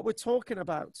 what we're talking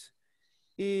about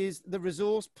is the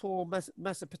resource poor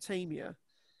Mesopotamia.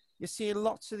 You're seeing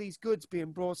lots of these goods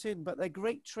being brought in, but they're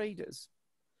great traders.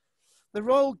 The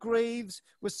royal graves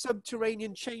were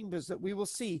subterranean chambers that we will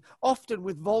see, often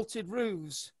with vaulted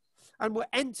roofs, and were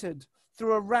entered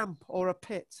through a ramp or a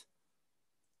pit.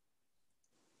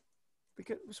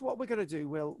 Because so what we're going to do,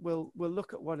 we'll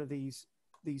look at one of these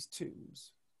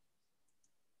tombs,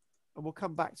 and we'll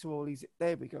come back to all these.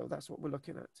 There we go. That's what we're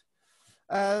looking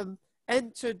at.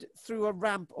 Entered through a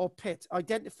ramp or pit,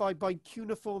 identified by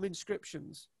cuneiform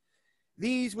inscriptions.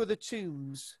 These were the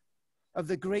tombs of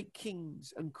the great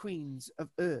kings and queens of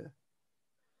Ur.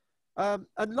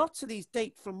 And lots of these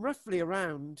date from roughly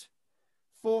around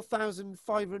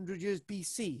 4,500 years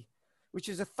BC, which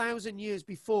is 1,000 years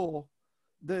before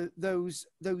those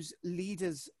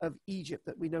leaders of Egypt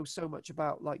that we know so much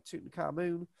about, like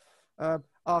Tutankhamun,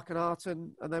 Akhenaten,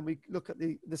 and then we look at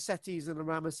the Setis and the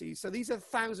Ramesses. So these are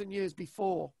 1,000 years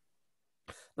before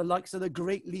the likes of the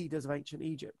great leaders of ancient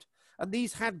Egypt. And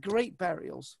these had great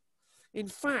burials. In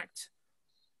fact,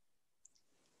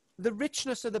 the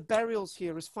richness of the burials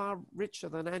here is far richer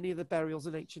than any of the burials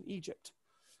in ancient Egypt.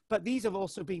 But these have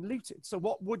also been looted. So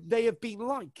what would they have been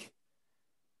like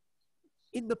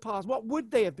in the past? What would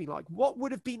they have been like? What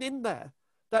would have been in there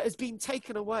that has been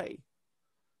taken away?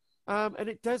 And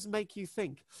it does make you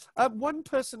think. One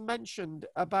person mentioned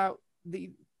about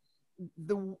the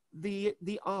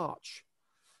arch.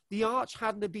 The arch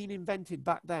hadn't been invented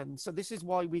back then. So this is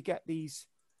why we get these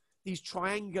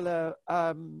triangular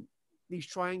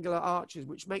arches,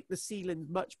 which make the ceilings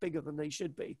much bigger than they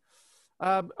should be.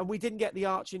 And we didn't get the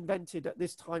arch invented at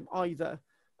this time either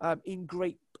in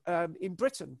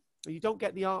Britain. You don't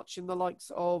get the arch in the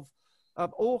likes of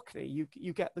Orkney.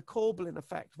 You get the corbelline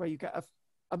effect, where you get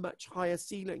a much higher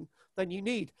ceiling than you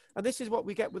need. And this is what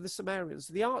we get with the Sumerians.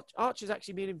 The arch has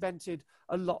actually been invented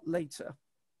a lot later.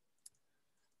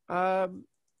 So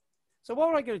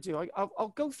what I'm going to do,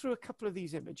 I'll go through a couple of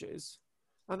these images,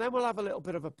 and then we'll have a little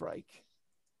bit of a break.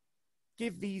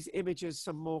 Give these images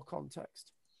some more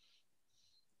context.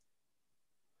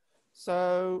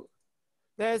 So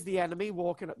there's the enemy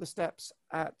walking up the steps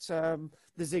at the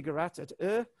ziggurat at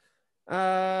Ur.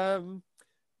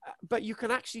 But you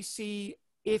can actually see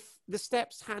if the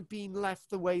steps had been left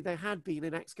the way they had been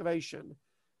in excavation,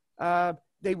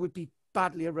 they would be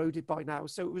badly eroded by now.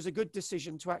 So it was a good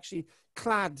decision to actually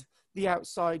clad the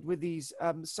outside with these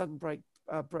sun-baked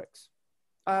bricks,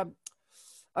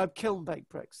 kiln-baked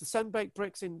bricks. The sun-baked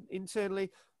bricks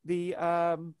internally, the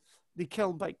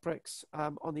kiln-baked bricks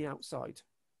on the outside.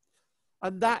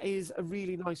 And that is a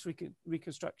really nice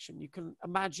reconstruction. You can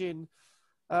imagine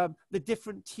the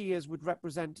different tiers would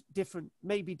represent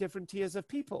maybe different tiers of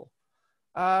people.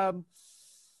 But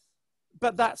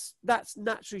that's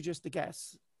naturally just a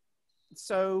guess.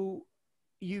 So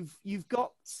you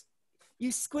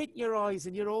squint your eyes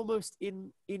and you're almost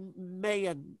in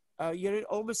Mayan. You're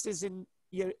almost as in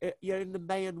you're in the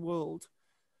Mayan world,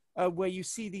 where you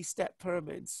see these step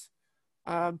pyramids.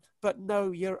 But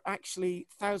no, you're actually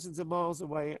thousands of miles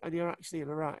away, and you're actually in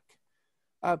Iraq.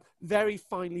 Very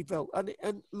finely built,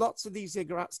 and lots of these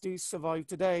ziggurats do survive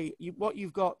today. What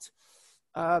you've got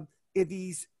are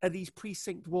these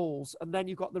precinct walls, and then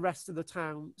you've got the rest of the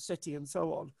town, city, and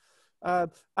so on.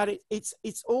 And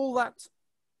it's all that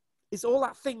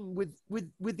thing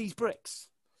with these bricks.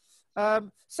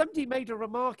 Somebody made a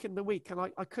remark in the week, and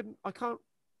I can't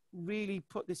really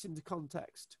put this into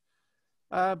context.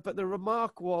 But the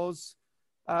remark was,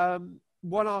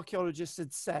 one archaeologist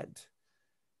had said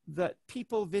that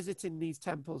people visiting these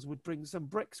temples would bring some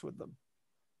bricks with them.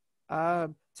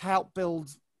 to help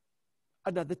build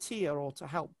another tier or to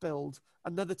help build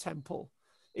another temple.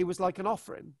 It was like an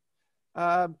offering.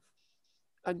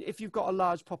 And if you've got a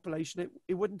large population,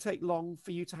 it wouldn't take long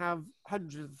for you to have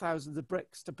hundreds of thousands of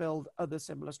bricks to build other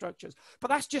similar structures. But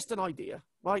that's just an idea,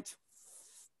 right?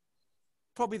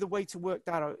 Probably the way to work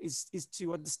that out is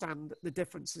to understand the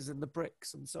differences in the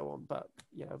bricks and so on. But,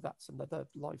 you know, that's another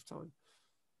lifetime.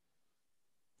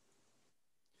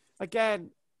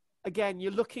 Again,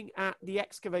 you're looking at the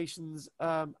excavations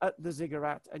at the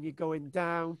ziggurat, and you're going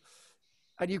down,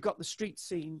 and you've got the street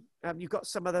scene, you've got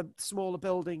some of the smaller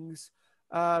buildings,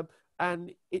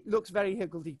 and it looks very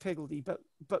higgledy-piggledy, but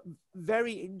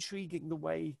very intriguing the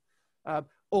way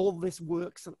all this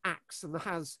works and acts and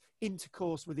has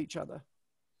intercourse with each other.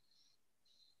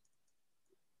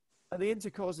 And the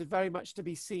intercourse is very much to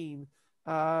be seen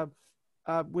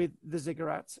with the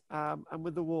ziggurat and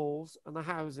with the walls and the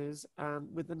houses and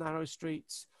with the narrow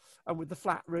streets and with the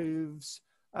flat roofs,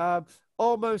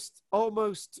 almost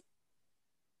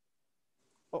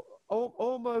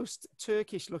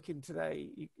Turkish looking today.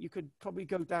 You could probably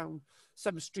go down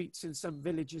some streets in some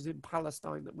villages in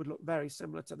Palestine that would look very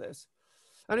similar to this.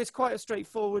 And it's quite a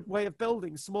straightforward way of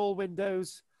building: small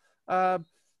windows,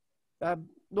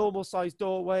 normal sized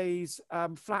doorways,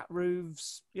 flat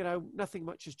roofs. You know, nothing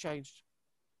much has changed.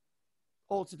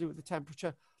 All to do with the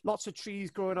temperature. Lots of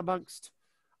trees growing amongst.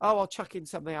 Oh, I'll chuck in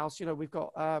something else. You know, we've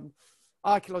got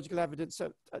archaeological evidence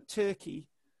at Turkey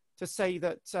to say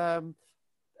that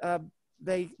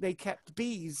they kept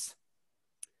bees.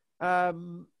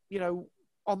 You know,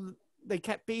 they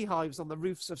kept beehives on the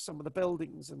roofs of some of the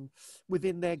buildings and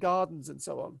within their gardens and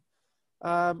so on.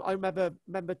 I remember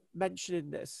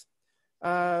mentioning this.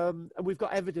 And we've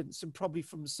got evidence, and probably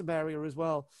from Samaria as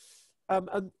well.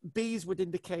 And bees would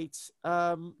indicate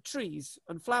trees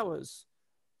and flowers.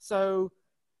 So,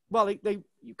 well,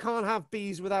 you can't have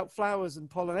bees without flowers and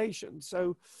pollination.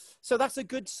 So that's a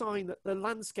good sign that the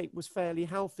landscape was fairly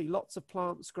healthy. Lots of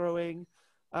plants growing,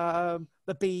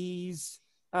 the bees,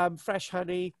 fresh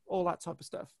honey, all that type of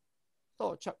stuff.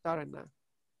 Thought I'd chuck that in there.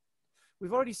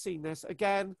 We've already seen this.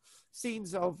 Again,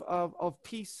 scenes of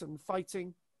peace and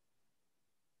fighting.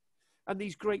 And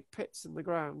these great pits in the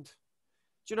ground.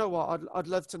 Do you know what? I'd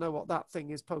love to know what that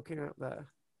thing is poking out there.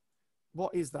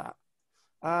 What is that?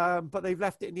 But they've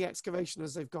left it in the excavation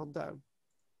as they've gone down.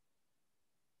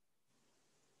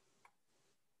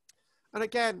 And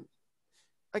again,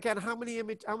 how many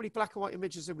black and white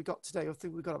images have we got today? I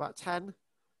think we've got about 10.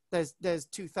 There's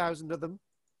 2,000 of them.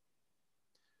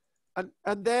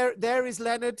 And there is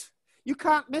Leonard. You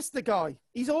can't miss the guy.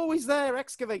 He's always there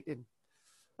excavating.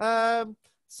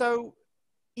 So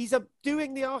he's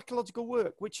doing the archaeological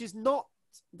work, which is not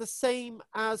the same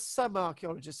as some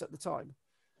archaeologists at the time.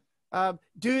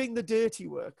 Doing the dirty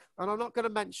work. And I'm not going to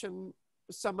mention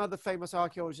some other famous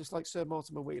archaeologists like Sir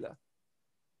Mortimer Wheeler.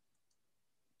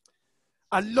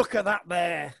 And look at that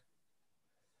there.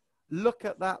 Look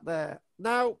at that there.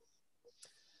 Now,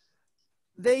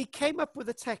 they came up with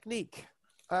a technique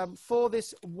for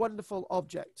this wonderful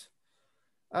object.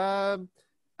 And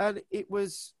it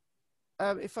was...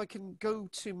 if I can go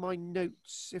to my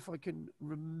notes, if I can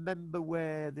remember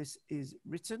where this is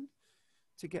written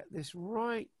to get this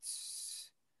right.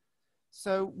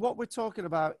 So what we're talking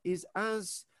about is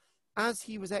as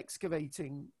he was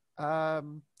excavating,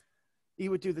 he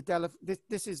would do the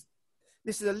this is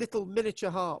a little miniature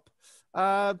harp.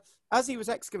 As he was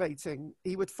excavating,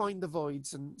 he would find the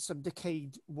voids and some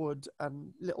decayed wood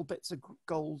and little bits of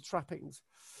gold trappings.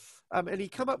 And he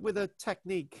come up with a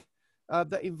technique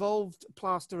that involved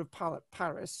plaster of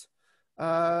Paris,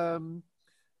 and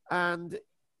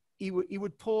he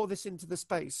would pour this into the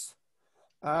space,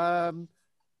 and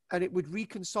it would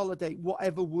reconsolidate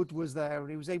whatever wood was there, and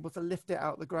he was able to lift it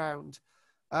out of the ground.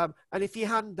 And if he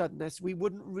hadn't done this, we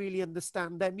wouldn't really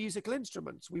understand their musical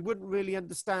instruments. We wouldn't really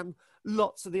understand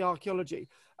lots of the archaeology.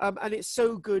 And it's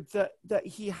so good that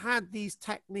he had these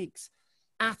techniques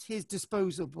at his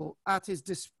disposal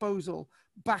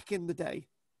back in the day.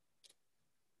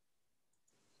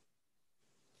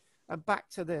 And back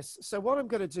to this. So what I'm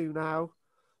going to do now,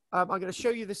 I'm going to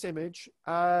show you this image,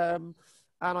 and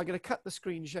I'm going to cut the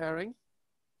screen sharing.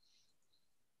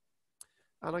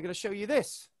 And I'm going to show you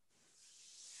this.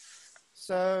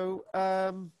 So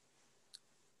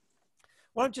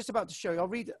what I'm just about to show you, I'll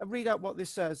read out what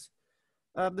this says.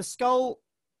 The skull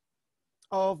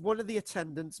of one of the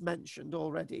attendants mentioned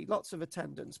already, lots of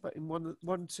attendants, but in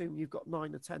one tomb you've got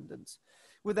 9 attendants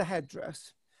with a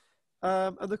headdress.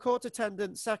 And the court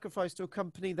attendants sacrificed to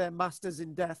accompany their masters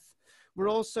in death were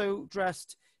also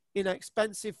dressed in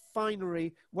expensive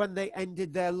finery when they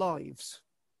ended their lives.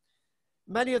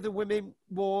 Many of the women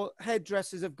wore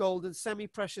headdresses of gold and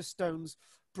semi-precious stones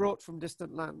brought from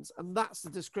distant lands. And that's the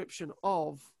description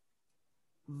of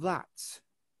that.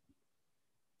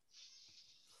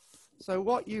 So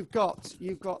what you've got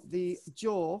the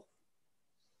jaw,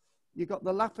 you've got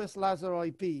the lapis lazuli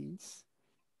beads,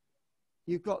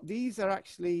 you've got, these are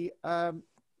actually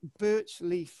birch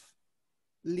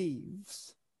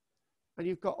leaves, and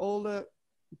you've got all the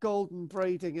golden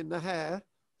braiding in the hair,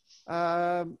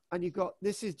 and you've got,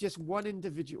 this is just one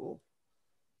individual.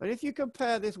 And if you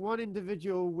compare this one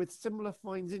individual with similar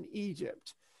finds in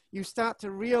Egypt, you start to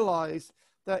realize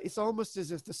that it's almost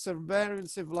as if the Sumerian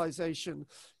civilization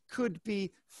could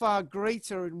be far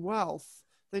greater in wealth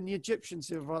than the Egyptian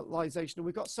civilization. And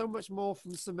we've got so much more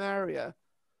from Sumeria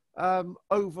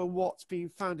over what's being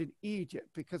found in Egypt,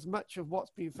 because much of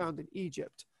what's being found in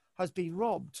Egypt has been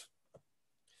robbed.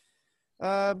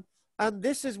 And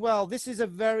this as well, this is a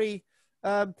very,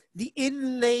 the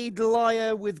inlaid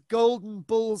lyre with golden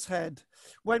bull's head.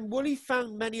 When Woolley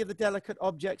found many of the delicate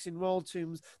objects in royal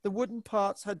tombs, the wooden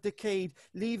parts had decayed,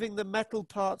 leaving the metal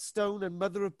parts stone and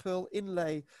mother of pearl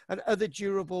inlay and other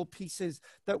durable pieces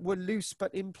that were loose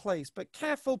but in place. But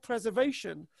careful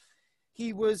preservation,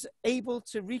 he was able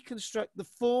to reconstruct the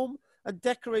form and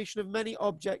decoration of many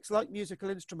objects like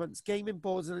musical instruments, gaming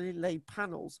boards and inlaid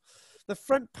panels. The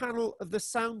front panel of the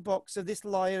sound box of this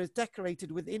lyre is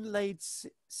decorated with inlaid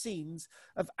scenes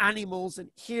of animals and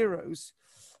heroes.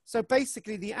 So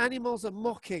basically the animals are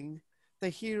mocking the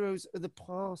heroes of the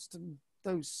past and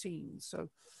those scenes. So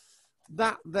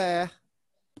that there,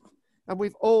 and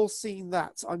we've all seen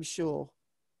that, I'm sure.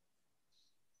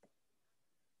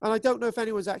 And I don't know if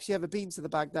anyone's actually ever been to the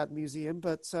Baghdad Museum,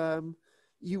 but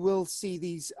you will see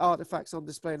these artifacts on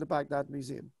display in the Baghdad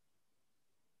Museum.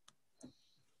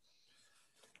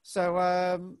 So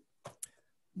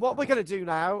what we're going to do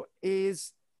now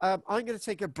is I'm going to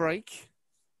take a break.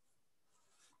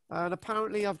 And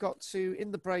apparently I've got to,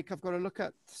 in the break, I've got to look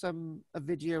at a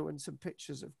video and some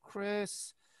pictures of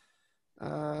Chris.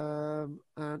 And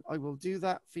I will do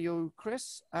that for you,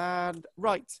 Chris. And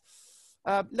right,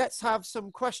 let's have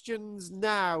some questions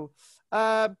now.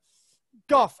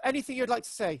 Goff, anything you'd like to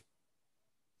say?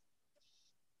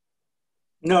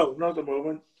 No, not at the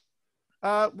moment.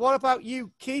 What about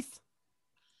you, Keith?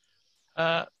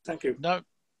 Thank you. No,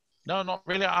 not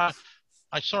really.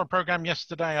 I saw a program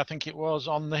yesterday, I think it was,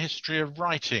 on the history of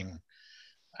writing.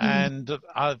 And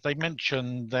they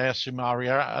mentioned their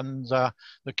Sumeria and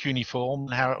the cuneiform,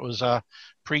 and how it was a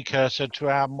precursor to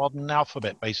our modern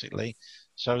alphabet, basically.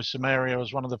 So Sumeria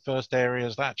was one of the first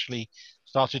areas that actually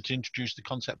started to introduce the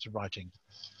concept of writing.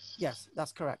 Yes,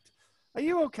 that's correct. Are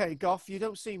you okay, Goff? You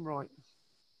don't seem right.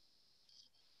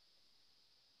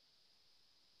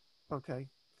 Okay.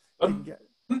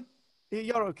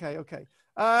 You're okay, okay.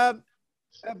 Have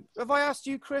I asked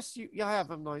you, Chris? Yeah, I have,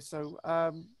 haven't I? So,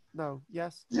 no,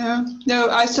 yes? No,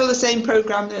 I saw the same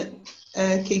programme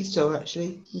that Keith saw,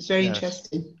 actually. It was very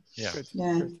interesting. Yeah. Good.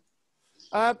 Yeah. Good.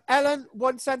 Ellen,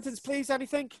 one sentence, please,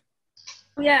 anything?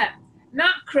 Yeah.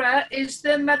 Nacre is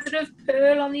the mother of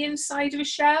pearl on the inside of a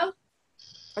shell.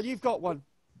 And you've got one?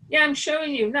 Yeah, I'm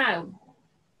showing you now.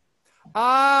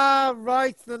 Ah,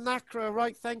 right, the nacre,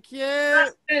 right, thank you.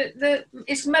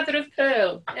 It's mother of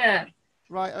pearl, yeah.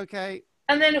 Right, okay.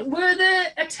 And then were the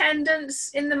attendants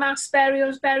in the mass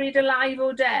burials buried alive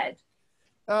or dead?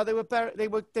 They were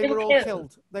all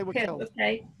killed. They were killed.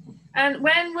 Okay. And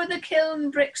when were the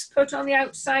kiln bricks put on the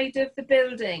outside of the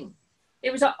building?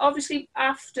 It was obviously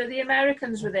after the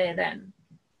Americans were there then.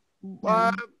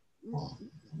 Because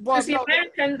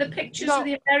the pictures of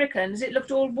the Americans, it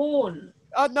looked all worn.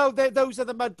 No, those are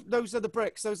the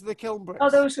bricks. Those are the kiln bricks. Oh,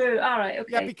 those were, all right,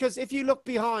 okay. Yeah, because if you look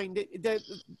behind,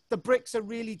 the bricks are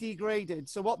really degraded.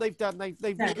 So what they've done,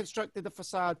 they've reconstructed the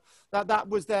facade. That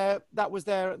was there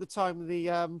at the time of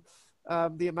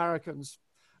the Americans.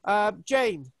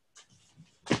 Jane,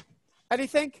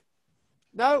 anything?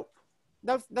 No,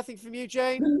 nothing from you,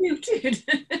 Jane. I'm muted.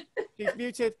 She's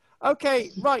muted.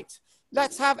 Okay, right.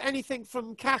 Let's have anything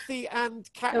from Kathy and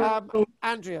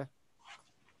Andrea.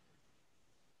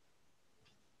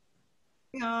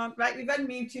 Right, we've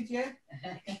unmuted you.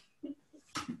 You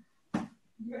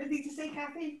got anything to say,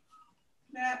 Kathy?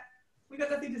 No, we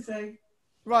got nothing to say.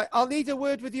 Right, I'll need a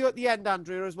word with you at the end,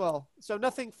 Andrea, as well. So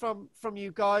nothing from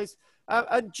you guys.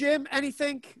 And Jim,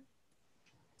 anything?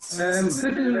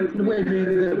 The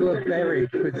women that were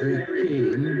buried with the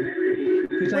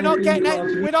king. We're not getting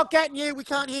it. We're not getting you. We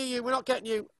can't hear you. We're not getting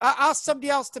you. Ask somebody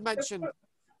else to mention.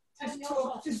 Just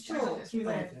talk. Can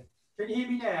you hear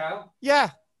me now?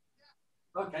 Yeah.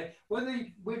 Okay. Were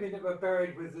the women that were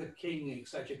buried with the king,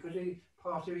 etc., could be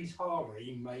part of his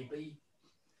harem, maybe?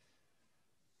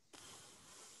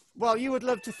 Well, you would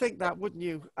love to think that, wouldn't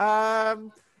you?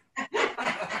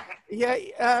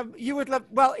 Yeah, you would love.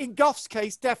 Well, in Goff's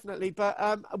case, definitely, but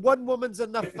one woman's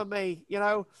enough for me. You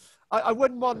know, I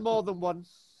wouldn't want more than one.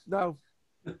 No,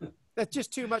 that's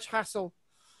just too much hassle.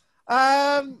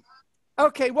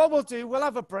 Okay, what we'll do, we'll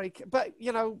have a break. But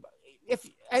you know, if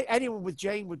anyone with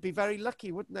Jane would be very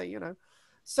lucky, wouldn't they? You know,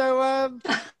 so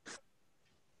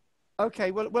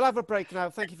okay, we'll have a break now.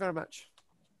 Thank you very much.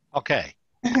 Okay.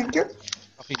 Thank you.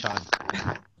 Coffee time.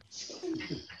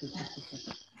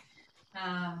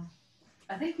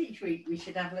 I think each week we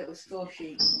should have a little score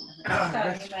sheet.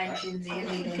 Starting to mention the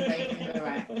illegal invasion of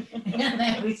Iraq. And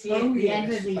then we see at the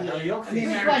end of the year.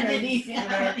 How many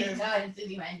times did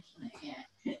he mention it? Yeah.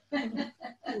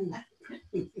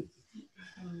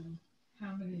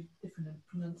 How many different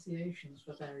pronunciations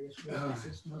for various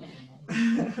words?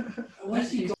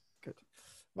 Good.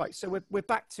 Right, so we're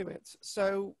back to it.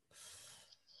 So,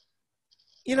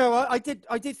 you know, I did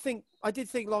think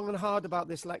long and hard about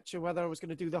this lecture, whether I was going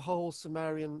to do the whole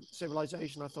Sumerian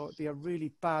civilization. I thought it'd be a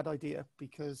really bad idea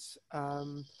because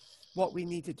what we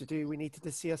needed to do, we needed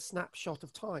to see a snapshot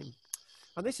of time.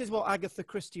 And this is what Agatha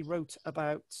Christie wrote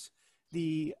about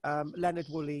the Leonard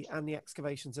Woolley and the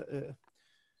excavations at Ur.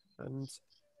 And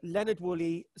Leonard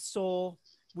Woolley saw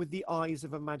with the eyes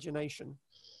of imagination.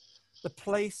 The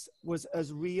place was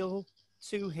as real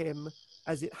to him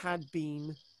as it had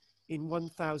been in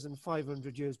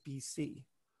 1,500 years BC,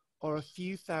 or a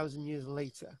few thousand years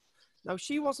later. Now,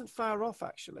 she wasn't far off,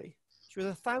 actually. She was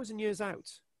 1,000 years out,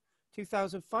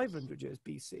 2,500 years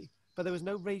BC, but there was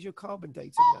no radiocarbon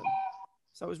dating then.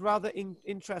 So it was rather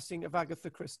interesting of Agatha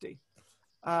Christie.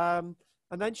 And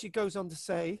then she goes on to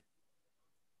say,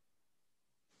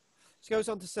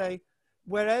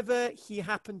 wherever he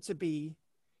happened to be,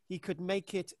 he could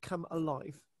make it come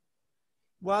alive.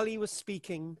 While he was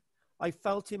speaking, I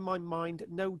felt in my mind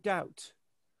no doubt,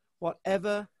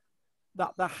 whatever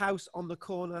that the house on the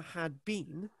corner had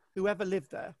been, whoever lived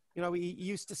there. You know, he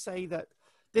used to say that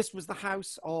this was the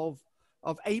house of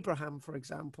Abraham, for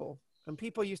example, and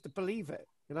people used to believe it.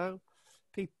 You know,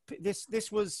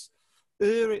 this was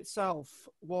Ur itself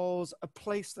was a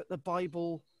place that the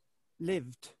Bible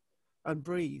lived and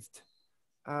breathed.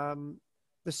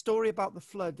 The story about the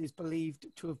flood is believed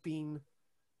to have been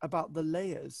about the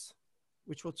layers,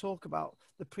 which we'll talk about,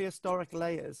 the prehistoric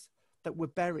layers that were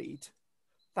buried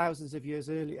thousands of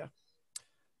years earlier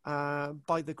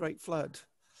by the Great Flood.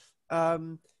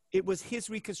 It was his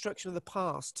reconstruction of the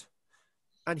past,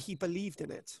 and he believed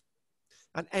in it.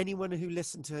 And anyone who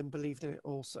listened to him believed in it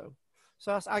also.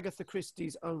 So that's Agatha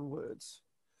Christie's own words.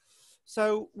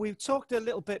 So we talked a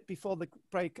little bit before the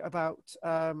break about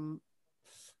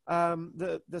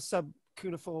the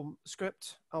sub-cuneiform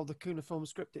script, or the cuneiform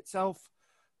script itself.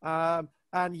 And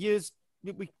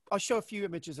I'll show a few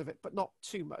images of it, but not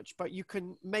too much. But you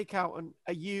can make out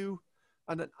a U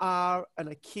and an R and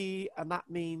a key, and that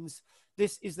means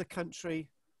this is the country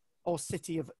or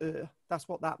city of Ur. That's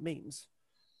what that means.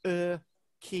 Ur,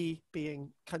 key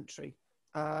being country.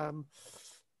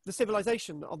 The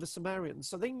civilization of the Sumerians.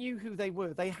 So they knew who they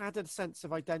were. They had a sense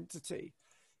of identity.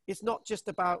 It's not just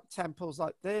about temples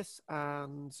like this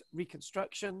and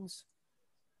reconstructions.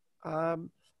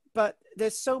 But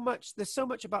there's so much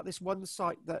about this one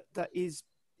site that is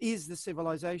the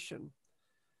civilization.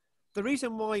 The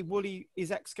reason why Woolley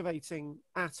is excavating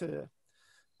at Ur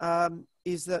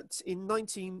is that in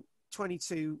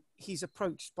 1922, he's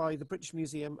approached by the British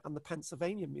Museum and the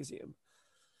Pennsylvania Museum.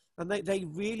 And they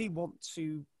really want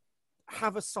to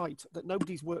have a site that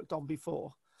nobody's worked on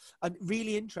before, a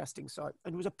really interesting site.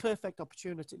 And it was a perfect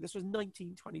opportunity. This was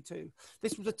 1922.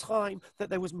 This was a time that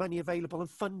there was money available and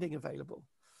funding available.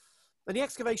 And the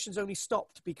excavations only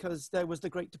stopped because there was the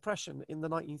Great Depression in the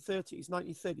 1930s.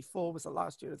 1934 was the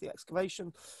last year of the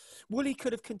excavation. Woolley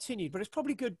could have continued, but it's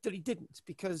probably good that he didn't,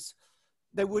 because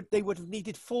they would have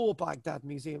needed 4 Baghdad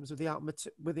museums with the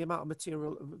amount of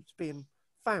material that was being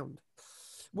found.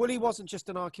 Woolley wasn't just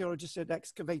an archaeologist that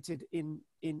excavated in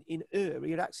Ur.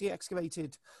 He had actually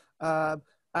excavated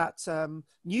at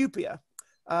Nubia,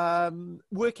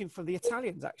 working for the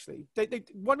Italians, actually.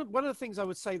 One of the things I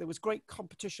would say, there was great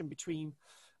competition between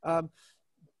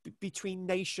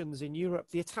nations in Europe.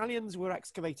 The Italians were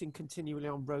excavating continually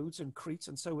on Rhodes and Crete,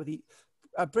 and so were the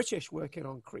British working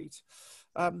on Crete.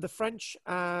 The French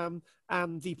and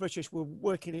the British were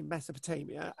working in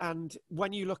Mesopotamia. And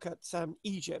when you look at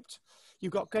Egypt,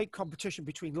 you've got great competition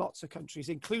between lots of countries,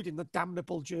 including the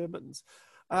damnable Germans.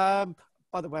 By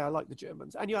the way, I like the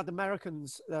Germans. And you had the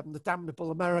Americans, the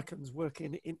damnable Americans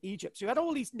working in Egypt. So you had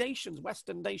all these nations,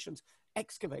 Western nations,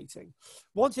 excavating,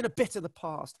 wanting a bit of the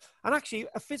past, and actually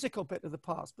a physical bit of the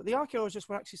past. But the archaeologists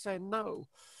were actually saying, no,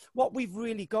 what we've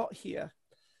really got here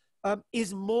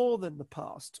is more than the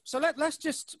past. So let's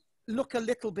just look a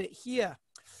little bit here.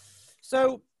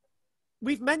 So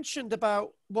we've mentioned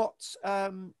about the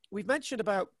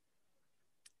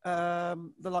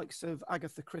likes of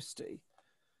Agatha Christie,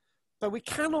 but we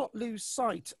cannot lose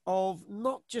sight of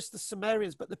not just the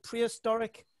Sumerians, but the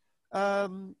prehistoric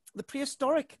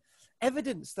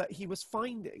evidence that he was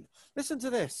finding. Listen to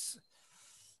this.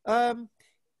 The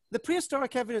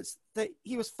prehistoric evidence that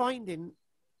he was finding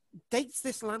dates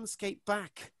this landscape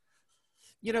back,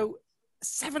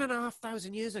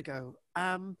 7,500 years ago.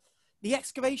 The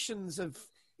excavations of,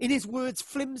 in his words,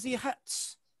 flimsy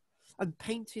huts and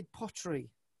painted pottery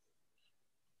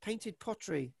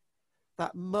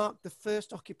that marked the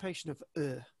first occupation of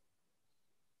Ur.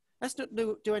 Let's not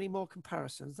do any more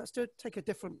comparisons. Let's take a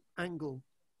different angle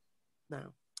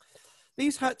now.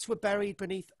 These huts were buried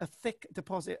beneath a thick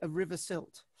deposit of river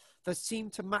silt that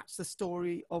seemed to match the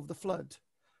story of the flood,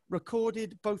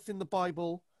 recorded both in the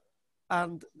Bible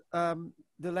and the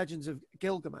legends of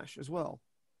Gilgamesh as well.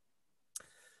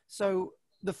 So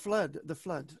the flood,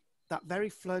 that very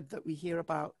flood that we hear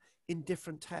about in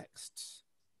different texts.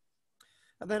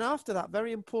 And then after that,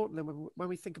 very importantly, when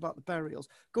we think about the burials,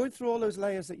 going through all those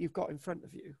layers that you've got in front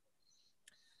of you,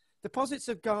 deposits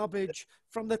of garbage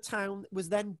from the town was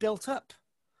then built up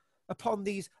upon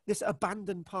this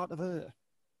abandoned part of Ur.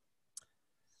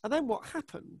 And then what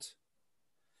happened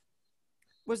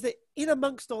was that in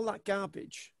amongst all that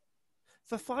garbage,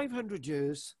 for 500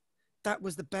 years, that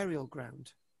was the burial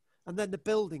ground. And then the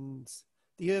buildings,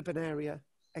 the urban area,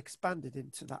 expanded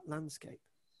into that landscape.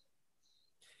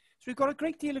 So we've got a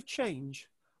great deal of change.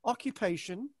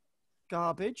 Occupation,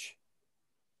 garbage,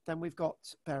 then we've got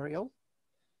burial,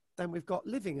 then we've got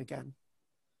living again.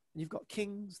 And you've got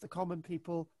kings, the common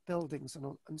people, buildings,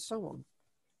 and so on.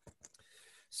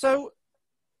 So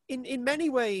in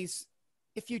many ways,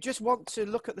 if you just want to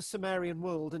look at the Sumerian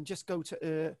world and just go to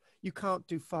Ur, you can't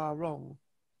do far wrong.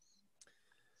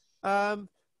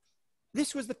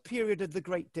 This was the period of the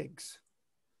great digs.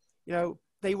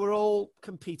 They were all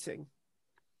competing.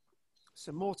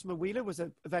 So Mortimer Wheeler was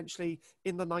eventually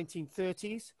in the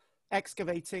 1930s,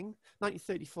 excavating,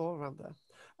 1934 around there,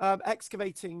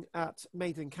 excavating at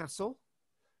Maiden Castle.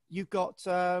 You've got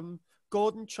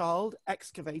Gordon Child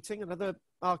excavating, another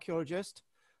archaeologist,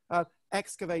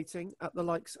 excavating at the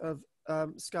likes of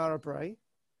Skara Brae.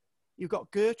 You've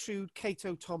got Gertrude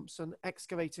Cato Thompson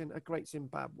excavating at Great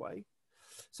Zimbabwe.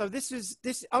 So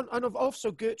and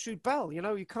also Gertrude Bell.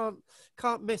 You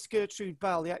can't miss Gertrude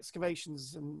Bell, the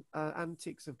excavations and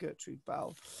antiques of Gertrude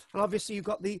Bell. And obviously you've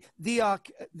got the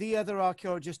other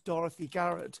archaeologist, Dorothy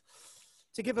Garrett.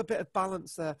 To give a bit of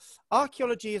balance there,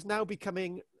 archaeology is now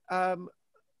becoming not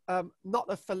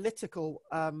a political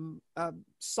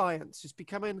science. It's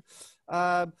becoming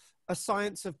a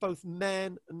science of both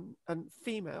men and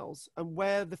females, and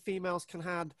where the females can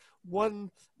add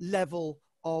one level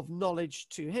of knowledge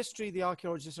to history, the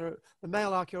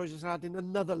male archaeologists are adding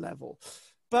another level.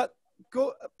 But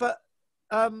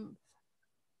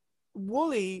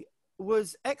Woolley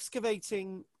was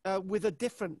excavating with a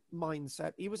different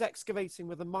mindset. He was excavating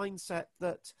with a mindset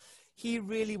that he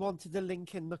really wanted to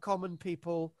link in the common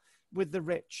people with the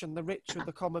rich, and the rich with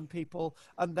the common people,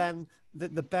 and then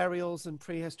the burials and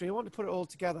prehistory. I want to put it all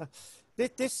together.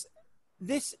 This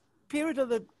period of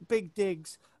the big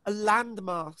digs,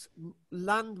 landmark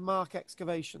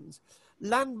excavations.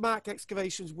 Landmark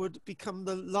excavations would become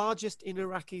the largest in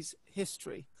Iraqi's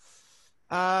history.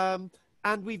 And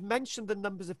we've mentioned the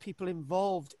numbers of people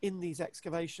involved in these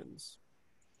excavations.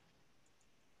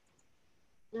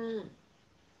 We're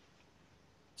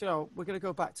going to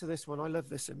go back to this one. I love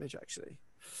this image, actually.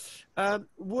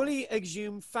 Woolley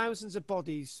exhumed thousands of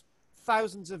bodies,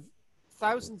 thousands of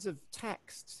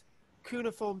texts,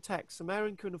 cuneiform text,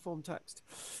 Sumerian cuneiform text.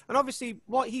 And obviously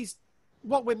what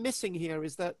we're missing here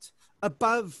is that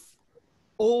above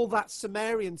all that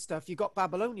Sumerian stuff, you've got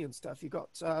Babylonian stuff, you've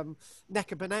got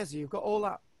Nebuchadnezzar, you've got all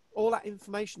that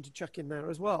information to chuck in there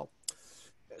as well.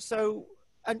 So,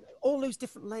 and all those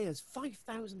different layers,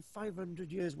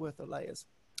 5,500 years worth of layers.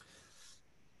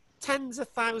 Tens of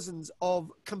thousands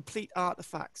of complete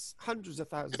artifacts, hundreds of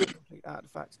thousands of complete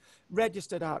artifacts,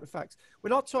 registered artifacts. We're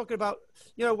not talking about,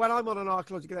 when I'm on an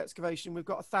archaeological excavation, we've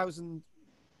got 1,000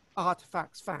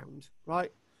 artifacts found,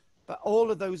 right? But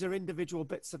all of those are individual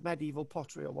bits of medieval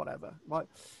pottery or whatever, right?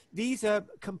 These are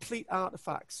complete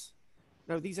artifacts.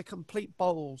 These are complete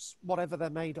bowls, whatever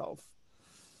they're made of.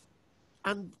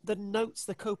 And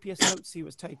the copious notes he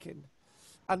was taking.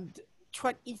 And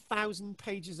 20,000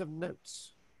 pages of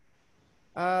notes.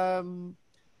 And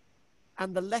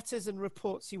the letters and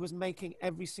reports he was making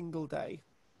every single day.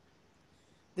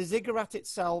 The ziggurat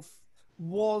itself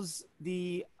was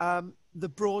the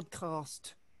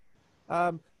broadcast.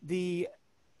 The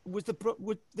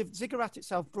ziggurat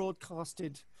itself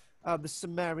broadcasted the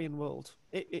Sumerian world.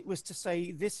 It was to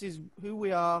say, this is who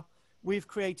we are. We've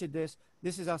created this.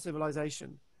 This is our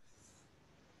civilization.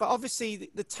 But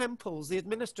obviously, the temples, the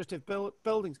administrative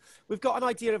buildings, we've got an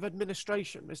idea of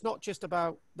administration. It's not just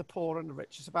about the poor and the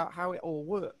rich. It's about how it all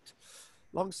worked,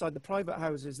 alongside the private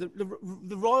houses,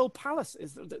 the royal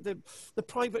palaces, the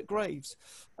private graves.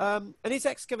 And his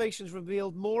excavations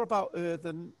revealed more about Ur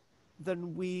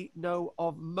than we know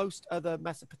of most other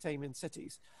Mesopotamian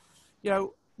cities. You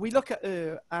know, we look at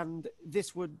Ur, and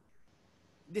this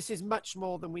is much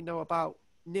more than we know about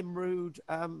Nimrud,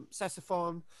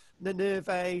 Ctesiphon,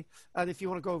 Nineveh, and if you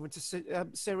want to go over to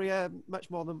Syria,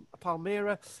 much more than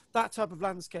Palmyra, that type of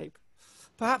landscape.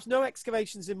 Perhaps no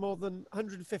excavations in more than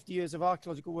 150 years of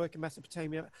archaeological work in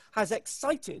Mesopotamia has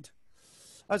excited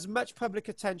as much public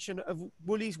attention of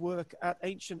Woolley's work at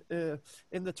ancient Ur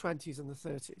in the 20s and the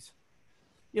 30s.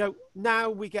 You know,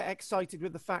 now we get excited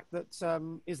with the fact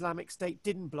that Islamic State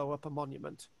didn't blow up a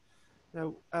monument. You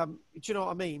know, do you know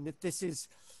what I mean? That this is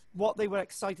what they were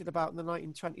excited about in the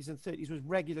 1920s and 30s was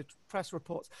regular press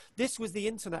reports. This was the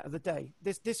internet of the day.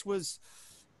 This was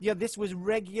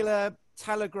regular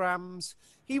telegrams.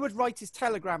 He would write his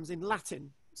telegrams in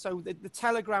Latin, so the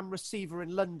telegram receiver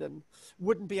in London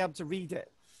wouldn't be able to read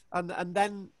it, and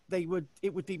then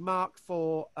it would be marked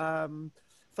for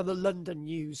the London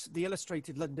News, the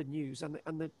Illustrated London News, and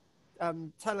the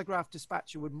telegraph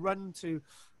dispatcher would run to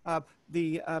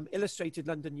the Illustrated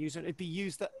London News, and it'd be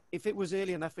used that if it was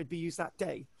early enough, it'd be used that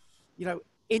day. You know,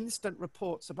 instant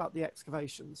reports about the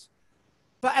excavations.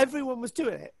 But everyone was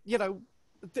doing it. You know,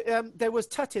 there was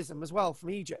Tutism as well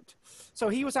from Egypt, so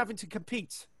he was having to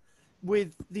compete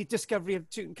with the discovery of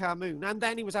Tutankhamun, and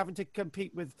then he was having to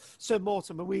compete with Sir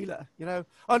Mortimer Wheeler, you know,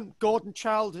 and Gordon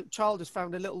Childers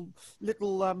found a little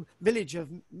village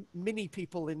of mini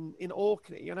people in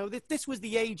Orkney. You know, this was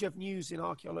the age of news in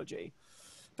archaeology.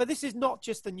 But this is not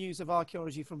just the news of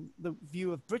archaeology from the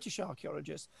view of British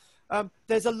archaeologists.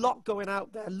 There's a lot going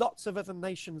out there, lots of other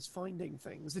nations finding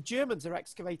things. The Germans are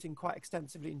excavating quite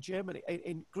extensively in Germany,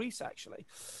 in Greece actually.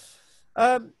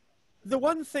 The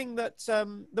one thing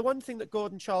that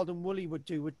Gordon Child and Woolley would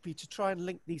do would be to try and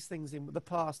link these things in with the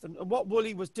past. And what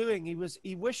Woolley was doing,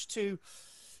 he wished to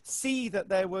see that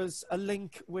there was a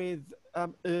link with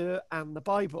Ur and the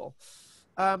Bible.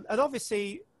 And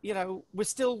obviously, you know, we're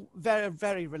still very,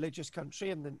 very religious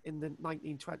country in the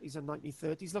 1920s and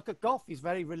 1930s. Look at Gough; he's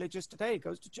very religious today. He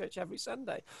goes to church every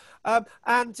Sunday. When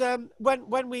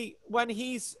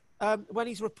he's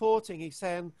reporting, he's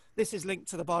saying this is linked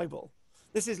to the Bible.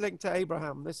 This is linked to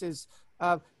Abraham. This is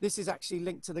actually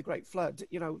linked to the Great Flood.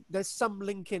 You know, there's some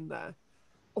link in there.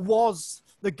 Was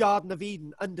the Garden of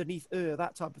Eden underneath Ur,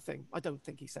 that type of thing? I don't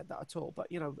think he said that at all,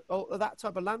 but you know, that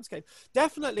type of landscape.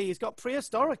 Definitely, he's got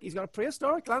prehistoric. He's got a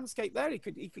prehistoric landscape there. He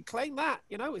could claim that.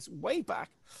 You know, it's way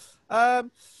back.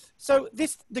 So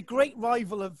the great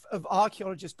rival of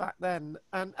archaeologists back then,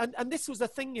 and this was the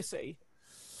thing, you see.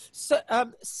 So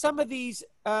some of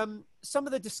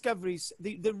the discoveries,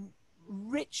 the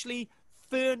richly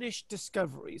furnished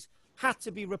discoveries, had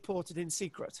to be reported in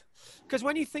secret, because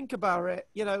when you think about it,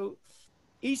 you know,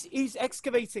 he's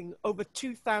excavating over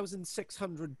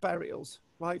 2,600 burials,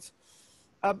 right?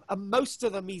 And most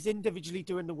of them he's individually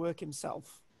doing the work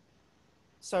himself.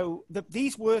 So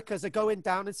these workers are going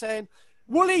down and saying,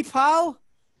 "Woolley, pal,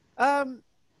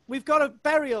 we've got a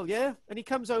burial, yeah?" And he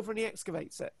comes over and he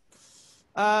excavates it.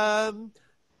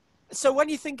 So when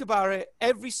you think about it,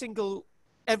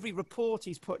 every report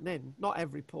he's putting in, not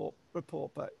every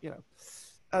report, but, you know,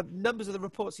 numbers of the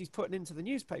reports he's putting into the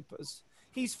newspapers,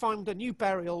 he's found a new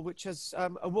burial which has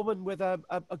a woman with a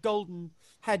golden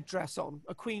headdress on,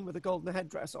 a queen with a golden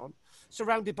headdress on,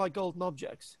 surrounded by golden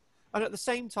objects. And at the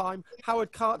same time,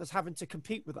 Howard Carter's having to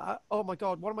compete with that. Oh my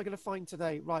God, what am I going to find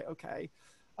today? Right, okay.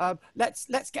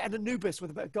 Let's get an Anubis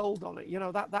with a bit of gold on it. You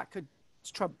know, that could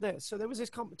trump this. So there was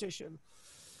this competition.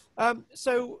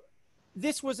 So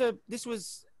this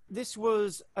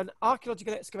was an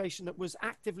archaeological excavation that was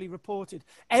actively reported.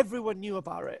 Everyone knew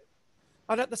about it.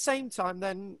 And at the same time,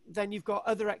 then you've got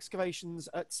other excavations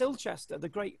at Silchester, the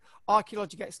great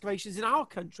archaeological excavations in our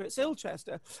country at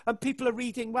Silchester. And people are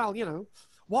reading, well, you know,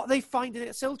 what they find at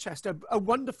Silchester, a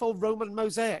wonderful Roman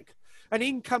mosaic. And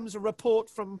in comes a report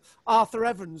from Arthur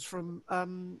Evans from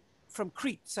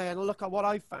Crete saying, look at what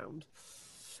I found.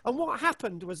 And what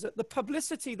happened was that the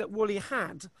publicity that Woolley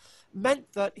had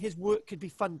meant that his work could be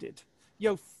funded. You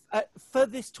know, for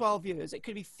this 12 years, it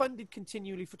could be funded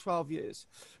continually for 12 years.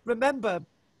 Remember,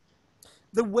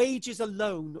 the wages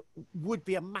alone would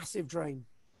be a massive drain.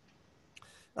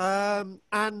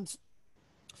 And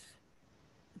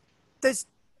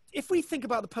if we think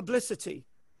about the publicity,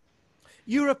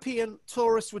 European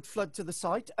tourists would flood to the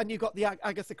site, and you've got the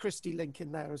Agatha Christie link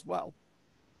in there as well.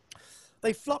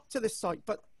 They flock to this site,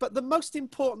 but the most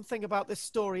important thing about this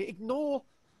story, ignore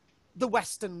the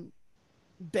Western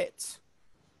bit.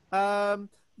 The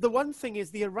one thing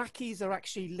is the Iraqis are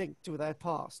actually linked to their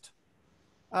past.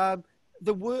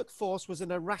 The workforce was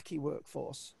an Iraqi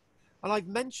workforce. And I've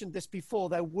mentioned this before,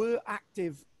 there were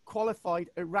active, qualified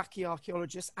Iraqi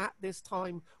archaeologists at this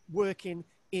time working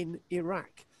in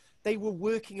Iraq. They were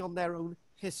working on their own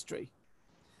history.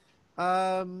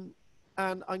 And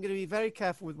I'm going to be very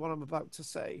careful with what I'm about to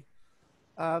say.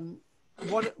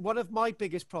 One of my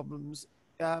biggest problems,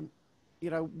 you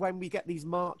know, when we get these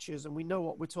marches and we know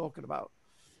what we're talking about,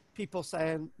 people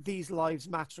saying these lives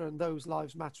matter and those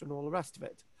lives matter and all the rest of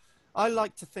it. I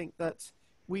like to think that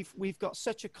we've got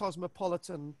such a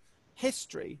cosmopolitan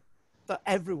history that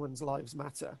everyone's lives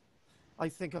matter. I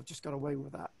think I've just got away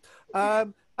with that.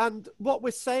 And what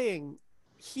we're saying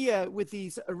here with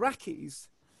these Iraqis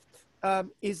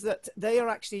is that they are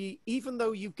actually, even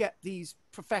though you get these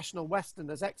professional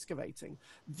Westerners excavating,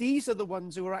 these are the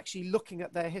ones who are actually looking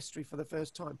at their history for the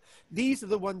first time. These are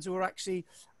the ones who are actually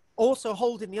also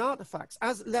holding the artifacts.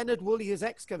 As Leonard Woolley is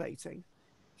excavating,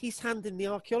 he's handing the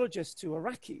archaeologists to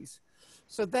Iraqis.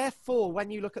 So therefore,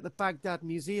 when you look at the Baghdad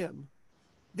Museum,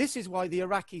 this is why the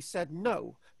Iraqis said,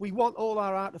 no, we want all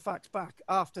our artifacts back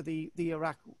after the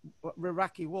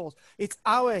Iraqi wars. It's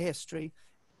our history.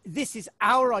 This is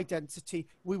our identity.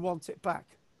 We want it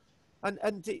back.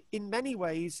 And in many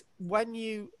ways, when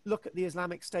you look at the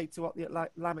Islamic State, to what the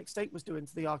Islamic State was doing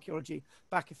to the archaeology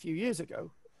back a few years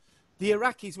ago, the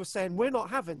Iraqis were saying, we're not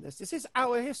having this. This is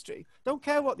our history. Don't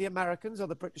care what the Americans or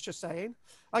the British are saying.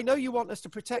 I know you want us to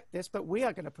protect this, but we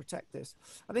are going to protect this.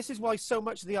 And this is why so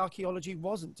much of the archaeology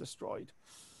wasn't destroyed.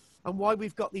 And why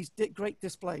we've got these great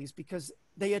displays, because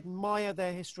they admire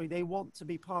their history. They want to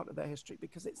be part of their history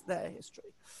because it's their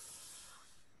history.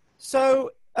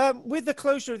 So with the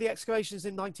closure of the excavations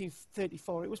in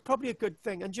 1934, it was probably a good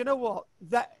thing. And you know what?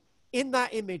 That in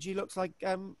that image, he looks like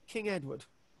King Edward,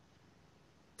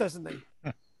 doesn't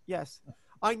he? Yes.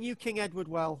 I knew King Edward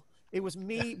well. It was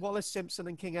me, Wallace Simpson,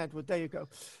 and King Edward. There you go.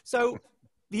 So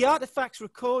the artifacts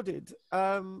recorded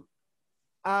and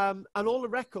all the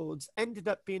records ended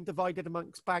up being divided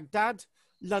amongst Baghdad,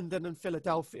 London, and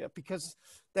Philadelphia, because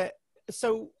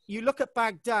so you look at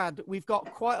Baghdad, we've got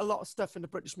quite a lot of stuff in the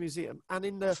British Museum and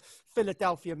in the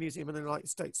Philadelphia Museum in the United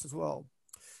States as well.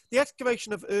 The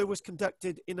excavation of Ur was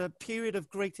conducted in a period of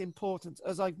great importance.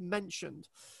 As I've mentioned,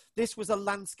 this was a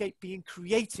landscape being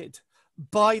created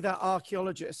by the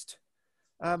archaeologist,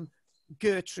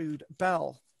 Gertrude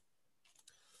Bell.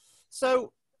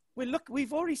 So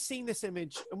we've already seen this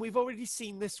image and we've already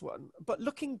seen this one, but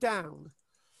looking down,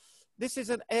 this is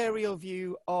an aerial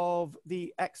view of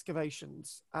the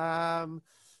excavations. And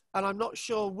I'm not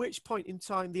sure which point in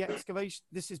time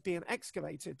this is being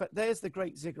excavated, but there's the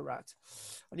Great Ziggurat.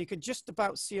 And you can just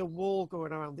about see a wall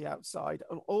going around the outside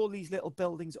and all these little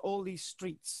buildings, all these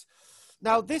streets.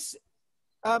 Now this,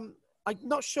 I'm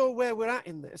not sure where we're at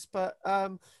in this, but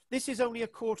this is only a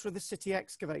quarter of the city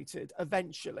excavated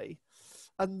eventually.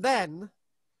 And then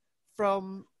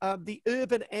from the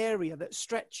urban area that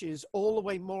stretches all the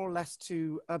way more or less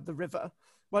to the river,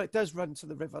 well, it does run to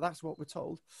the river, that's what we're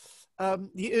told.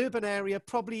 The urban area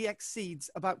probably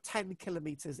exceeds about 10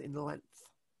 kilometers in length.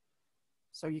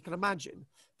 So you can imagine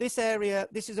this area,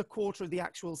 this is a quarter of the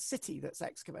actual city that's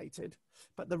excavated,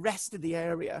 but the rest of the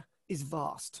area is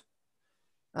vast.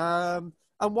 And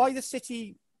why the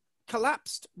city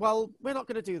collapsed? Well, we're not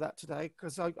going to do that today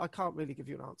because I can't really give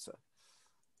you an answer.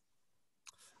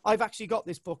 I've actually got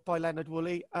this book by Leonard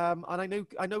Woolley, and I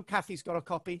know Kathy's got a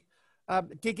copy.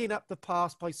 Digging Up the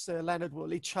Past by Sir Leonard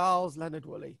Woolley, Charles Leonard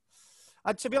Woolley.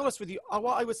 And to be honest with you,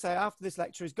 what I would say after this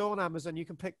lecture is go on Amazon. You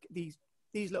can pick these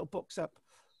little books up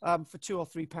for £2 or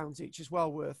 £3 each. It's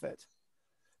well worth it.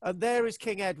 And there is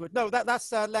King Edward. No,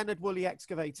 that's Leonard Woolley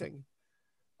excavating.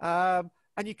 And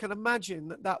you can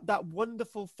imagine that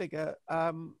wonderful figure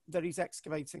that he's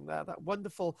excavating there, that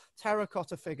wonderful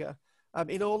terracotta figure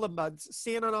in all the muds,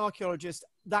 seeing an archaeologist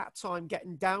that time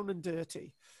getting down and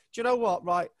dirty. Do you know what,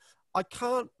 right? I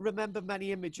can't remember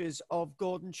many images of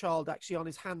Gordon Child actually on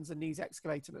his hands and knees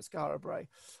excavating at Skara Brae.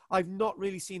 I've not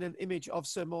really seen an image of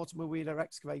Sir Mortimer Wheeler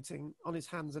excavating on his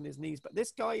hands and his knees, but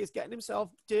this guy is getting himself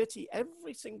dirty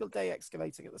every single day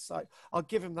excavating at the site. I'll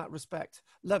give him that respect.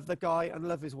 Love the guy and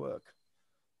love his work.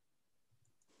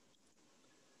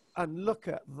 And look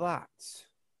at that.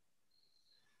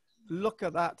 Look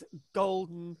at that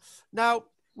golden. Now,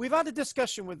 we've had a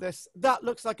discussion with this. That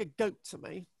looks like a goat to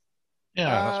me. Yeah,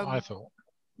 that's what I thought.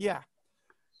 Yeah.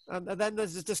 And then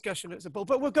there's a discussion, it's a bull.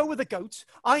 But we'll go with the goat.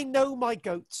 I know my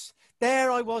goats.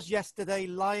 There I was yesterday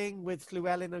lying with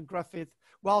Llewellyn and Gruffydd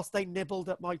whilst they nibbled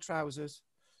at my trousers.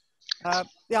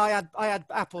 Yeah, I had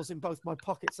apples in both my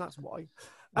pockets, that's why.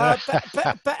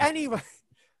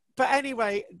 But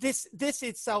anyway, this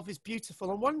itself is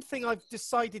beautiful. And one thing I've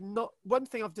decided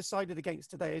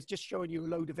against today is just showing you a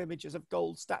load of images of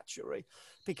gold statuary,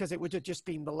 because it would have just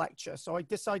been the lecture. So I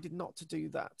decided not to do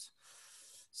that.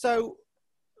 So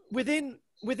within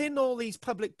all these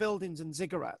public buildings and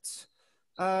ziggurats,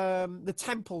 the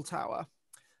temple tower,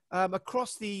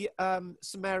 across the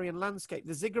Sumerian landscape,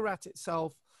 the ziggurat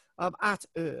itself at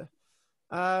Ur,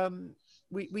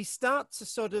 we start to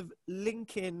sort of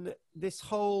link in this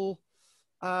whole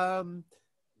backstory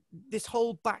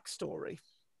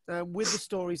with the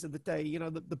stories of the day, you know,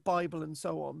 the Bible and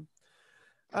so on.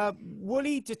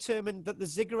 Woolley determined that the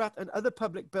ziggurat and other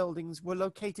public buildings were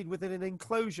located within an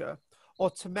enclosure, or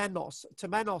temenos.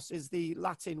 Temenos is the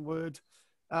Latin word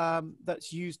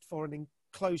that's used for an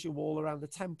enclosure wall around the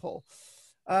temple.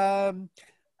 And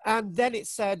then it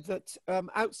said that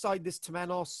outside this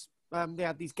temenos, they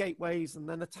had these gateways, and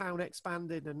then the town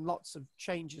expanded and lots of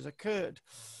changes occurred.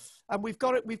 And we've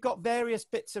got various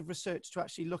bits of research to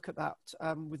actually look at that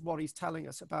with what he's telling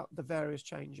us about the various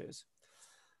changes.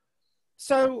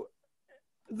 So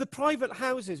the private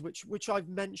houses, which I've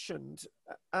mentioned,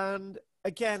 and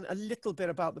again, a little bit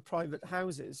about the private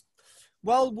houses.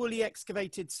 While Woolley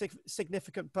excavated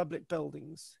significant public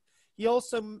buildings, he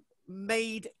also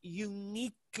made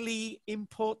uniquely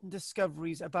important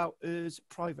discoveries about Ur's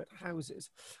private houses.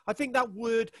 I think that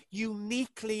word,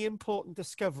 uniquely important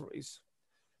discoveries,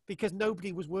 because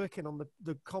nobody was working on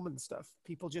the common stuff.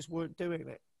 People just weren't doing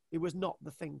it. It was not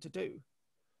the thing to do.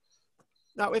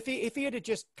 Now, if he had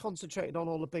just concentrated on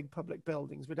all the big public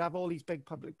buildings, we'd have all these big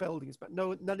public buildings, but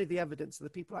none of the evidence that the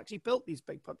people actually built these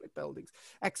big public buildings,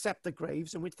 except the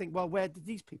graves. And we'd think, well, where did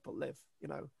these people live? You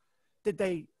know, did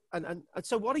they? And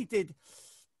so what he did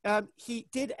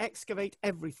excavate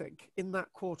everything in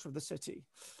that quarter of the city.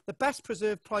 The best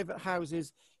preserved private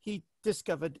houses he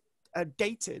discovered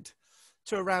dated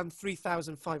to around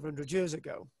 3,500 years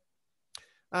ago.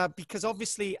 Because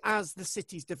obviously, as the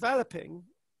city's developing,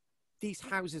 these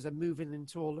houses are moving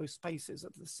into all those spaces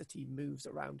as the city moves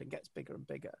around and gets bigger and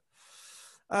bigger.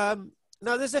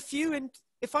 Now, there's a few,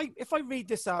 if I read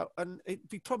this out, and it'd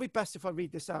be probably best if I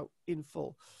read this out in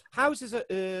full. Houses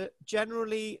at Ur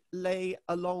generally lay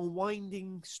along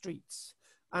winding streets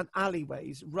and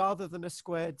alleyways rather than a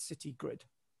squared city grid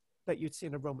that you'd see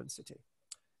in a Roman city.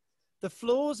 The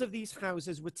floors of these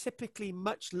houses were typically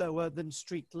much lower than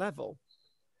street level,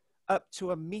 up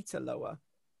to a meter lower,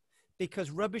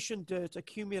 because rubbish and dirt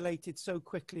accumulated so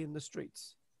quickly in the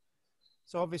streets.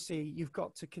 So obviously you've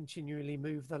got to continually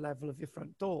move the level of your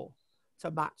front door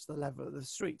to match the level of the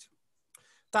street.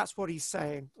 That's what he's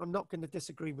saying. I'm not going to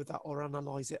disagree with that or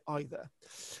analyze it either.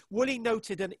 Woolley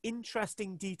noted an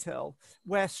interesting detail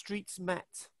where streets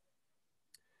met.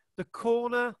 The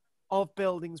corner of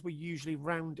buildings were usually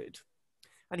rounded.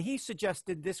 And he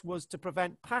suggested this was to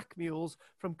prevent pack mules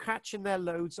from catching their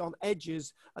loads on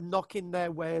edges and knocking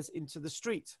their wares into the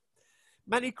street.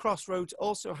 Many crossroads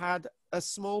also had a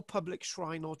small public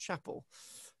shrine or chapel.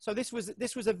 So this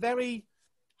was a very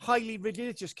highly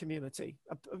religious community,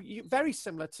 very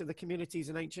similar to the communities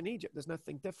in ancient Egypt. There's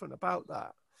nothing different about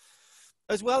that.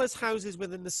 As well as houses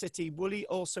within the city, Woolley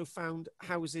also found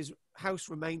house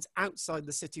remains outside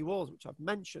the city walls, which I've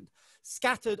mentioned,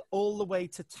 scattered all the way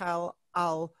to Tal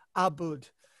al-Abud,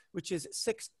 which is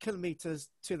 6 kilometers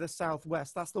to the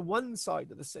southwest. That's the one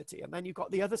side of the city. And then you've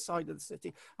got the other side of the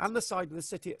city and the side of the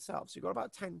city itself. So you've got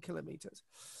about 10 kilometers.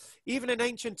 Even in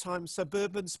ancient times,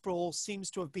 suburban sprawl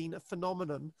seems to have been a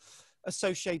phenomenon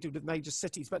associated with major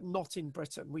cities, but not in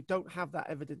Britain. We don't have that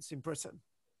evidence in Britain.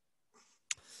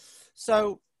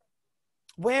 So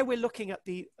where we're looking at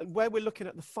the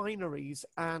fineries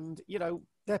and, you know,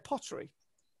 their pottery,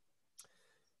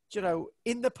 you know,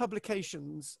 in the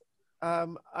publications,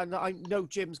 and I know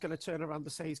Jim's going to turn around to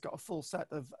say he's got a full set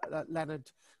of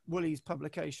Leonard Woolley's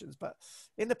publications, but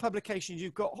in the publications,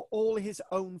 you've got all his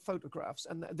own photographs,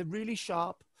 and they're really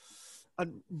sharp.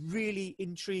 and really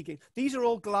intriguing. These are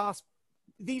all glass.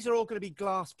 These are all going to be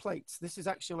glass plates. This is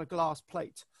actually on a glass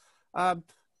plate.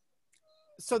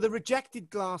 So the rejected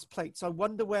glass plates, I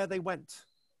wonder where they went.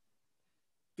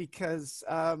 Because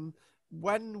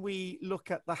when we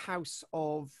look at the house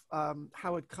of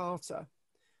Howard Carter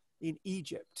in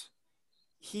Egypt,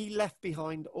 he left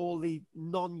behind all the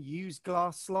non-used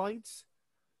glass slides.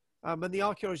 And the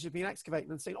archaeologists have been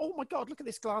excavating and saying, oh my God, look at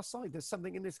this glass slide. There's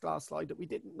something in this glass slide that we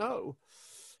didn't know.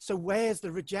 So where's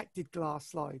the rejected glass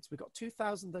slides? We've got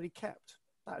 2,000 that he kept.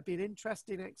 That would be an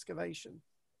interesting excavation.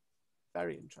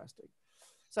 Very interesting.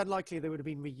 It's unlikely they would have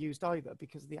been reused either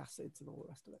because of the acids and all the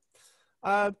rest of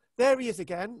it. There he is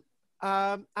again.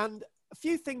 And a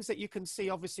few things that you can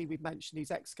see, obviously we've mentioned he's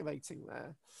excavating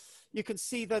there. You can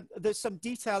see that there's some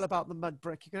detail about the mud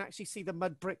brick. You can actually see the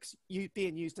mud bricks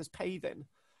being used as paving.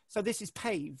 So this is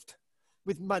paved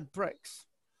with mud bricks.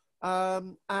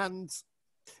 And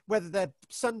whether they're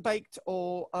sun-baked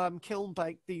or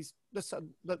kiln-baked,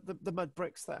 the mud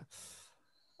bricks there.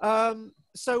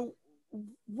 So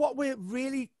what we're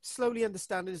really slowly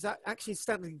understanding is that actually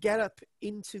starting to get up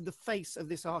into the face of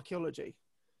this archaeology.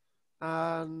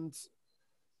 And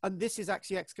this is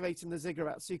actually excavating the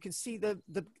ziggurat. So you can see the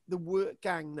work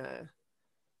gang there.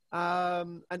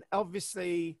 And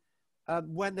obviously,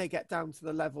 when they get down to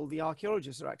the level, the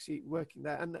archaeologists are actually working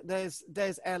there. And there's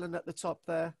Ellen at the top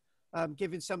there,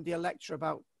 giving somebody a lecture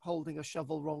about holding a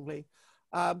shovel wrongly.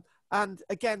 And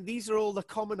again, these are all the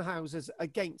common houses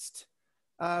against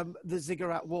the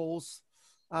ziggurat walls.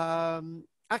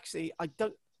 Actually, I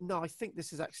don't know. I think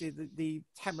this is actually the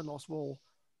Temenos wall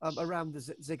around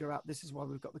the ziggurat. This is why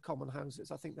we've got the common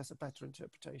houses. I think that's a better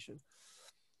interpretation.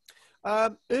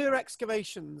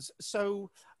 Excavations. So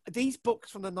these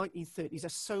books from the 1930s are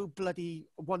so bloody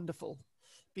wonderful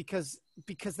because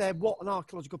they're what an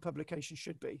archaeological publication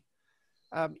should be.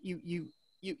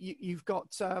 You've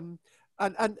got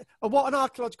and what an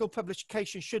archaeological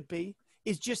publication should be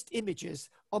is just images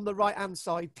on the right hand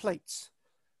side plates,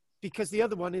 because the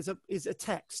other one is a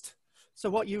text. So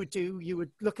what you would do, you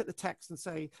would look at the text and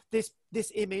say this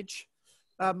image,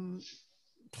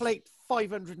 plate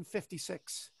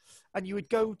 556, and you would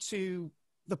go to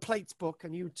the plates book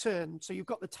and you would turn, so you've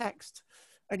got the text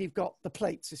and you've got the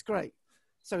plates. It's great.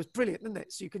 So it's brilliant, isn't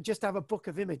it? So you can just have a book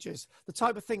of images, the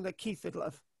type of thing that Keith would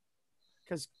love,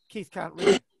 because Keith can't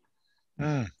read.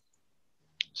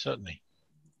 Certainly.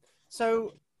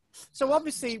 So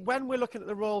obviously, when we're looking at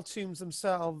the royal tombs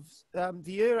themselves,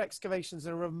 the excavations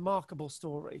are a remarkable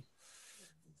story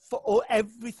for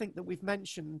everything that we've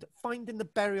mentioned, finding the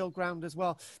burial ground as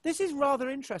well. This is rather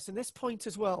interesting, this point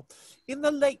as well. In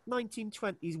the late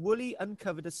 1920s, Woolley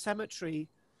uncovered a cemetery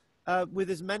with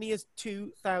as many as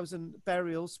 2,000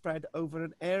 burials spread over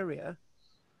an area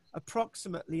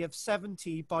approximately of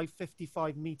 70 by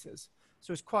 55 meters.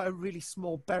 So it's quite a really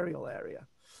small burial area.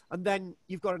 And then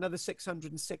you've got another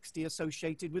 660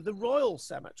 associated with the Royal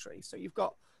Cemetery. So you've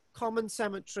got Common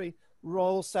Cemetery,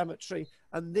 Royal Cemetery,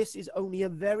 and this is only a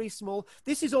very small,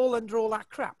 this is all under all that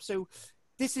crap. So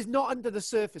this is not under the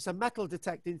surface. A metal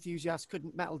detect enthusiast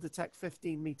couldn't metal detect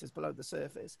 15 meters below the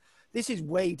surface. This is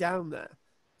way down there.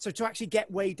 So to actually get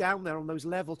way down there on those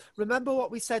levels, remember what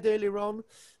we said earlier on,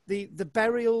 the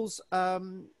burials,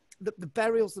 the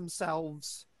burials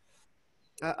themselves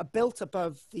are built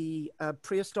above the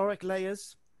prehistoric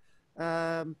layers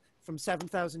from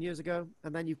 7,000 years ago.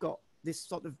 And then you've got this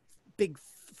sort of big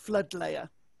flood layer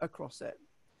across it,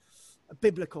 a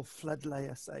biblical flood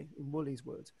layer, say, in Woolley's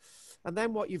words. And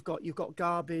then what you've got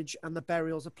garbage, and the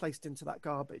burials are placed into that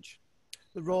garbage.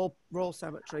 The Royal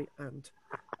Cemetery and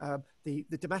the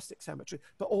domestic cemetery.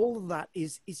 But all of that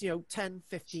is 10,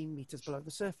 15 meters below the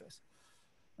surface.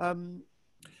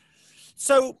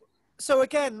 So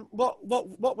again, what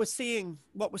we're seeing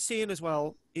as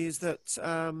well is that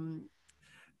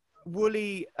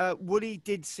Woolley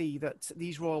did see that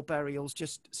these royal burials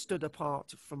just stood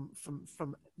apart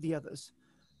from the others.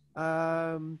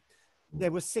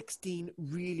 There were 16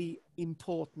 really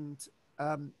important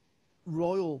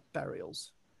royal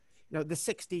burials. The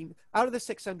 16 out of the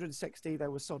 660,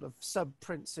 there were sort of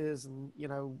sub-princes and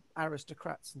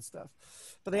aristocrats and stuff,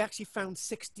 but they actually found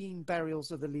 16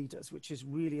 burials of the leaders, which is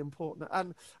really important.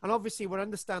 And obviously we're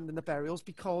understanding the burials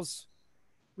because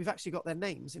we've actually got their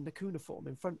names in the cuneiform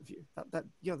in front of you. That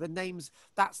the names,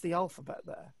 that's the alphabet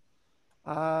there.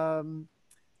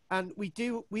 And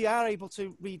we are able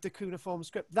to read the cuneiform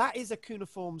script. That is a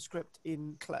cuneiform script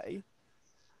in clay,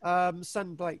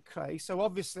 sun-baked clay. So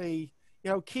obviously,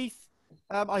 Keith,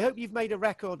 I hope you've made a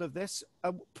record of this.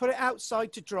 Put it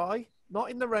outside to dry,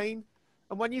 not in the rain.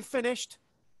 And when you've finished,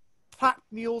 pack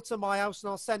mule to my house and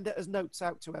I'll send it as notes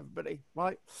out to everybody,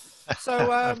 right?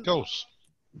 So of course.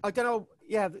 I don't know.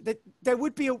 Yeah, there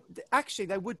would be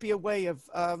a way of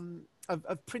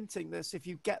printing this if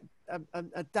you get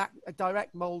a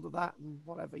direct mold of that and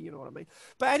whatever, you know what I mean.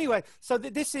 But anyway, so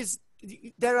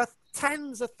there are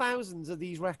tens of thousands of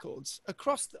these records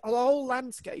across the whole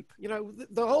landscape. You know,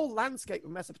 the whole landscape of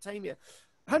Mesopotamia.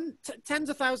 Tens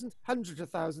of thousands, hundreds of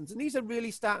thousands, and these are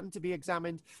really starting to be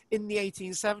examined in the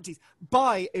 1870s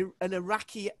by an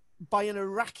Iraqi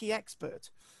expert.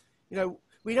 You know,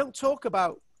 we don't talk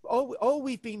about all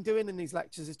we've been doing in these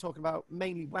lectures is talking about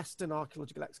mainly Western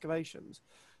archaeological excavations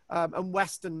and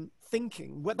Western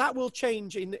thinking. Well, that will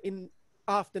change in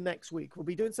after next week. We'll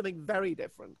be doing something very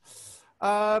different,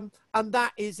 and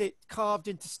that is it carved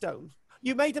into stone.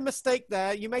 You made a mistake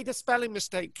there. You made a spelling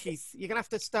mistake, Keith. You're gonna have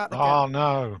to start again. Oh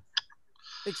no!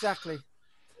 Exactly.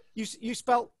 You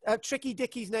spelt Tricky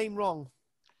Dickie's name wrong.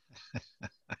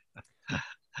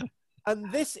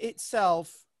 And this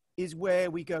itself is where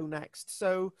we go next.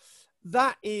 So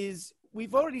that is,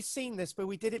 we've already seen this, but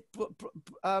we did it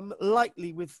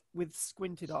lightly with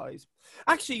squinted eyes.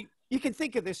 Actually, you can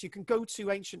think of this. You can go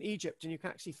to ancient Egypt and you can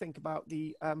actually think about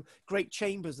the great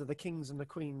chambers of the kings and the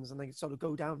queens, and they sort of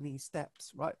go down these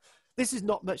steps, right? This is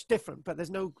not much different, but there's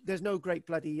no great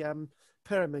bloody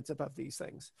pyramids above these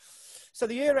things. So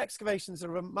the Ur excavations are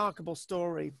a remarkable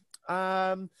story.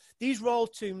 These royal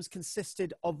tombs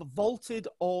consisted of vaulted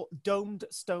or domed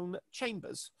stone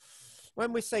chambers.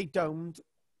 When we say domed,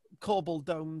 corbel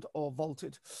domed or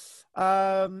vaulted,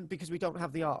 because we don't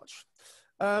have the arch.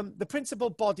 The principal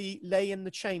body lay in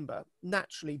the chamber,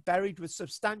 naturally buried with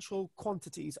substantial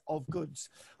quantities of goods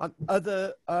and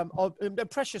other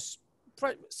precious,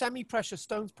 semi-precious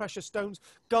stones,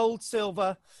 gold,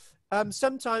 silver,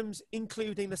 sometimes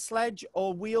including a sledge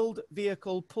or wheeled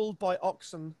vehicle pulled by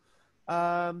oxen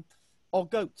or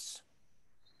goats.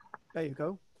 There you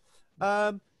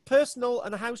go. Personal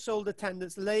and household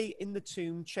attendants lay in the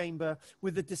tomb chamber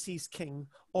with the deceased king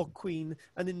or queen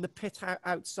and in the pit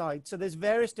outside. So there's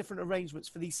various different arrangements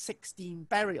for these 16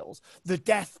 burials, the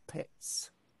death pits.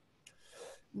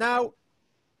 Now,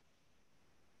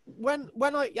 when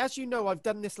I, as you know, I've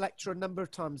done this lecture a number of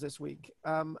times this week,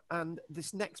 and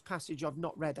this next passage I've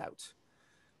not read out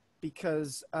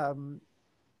because I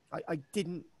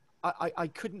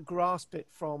couldn't grasp it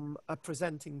from a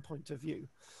presenting point of view.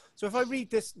 So if I read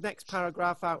this next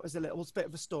paragraph out as a little bit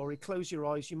of a story, close your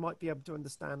eyes, you might be able to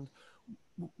understand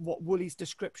what Woolley's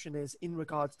description is in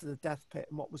regards to the death pit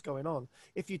and what was going on.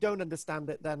 If you don't understand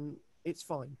it, then it's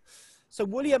fine. So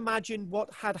Woolley imagined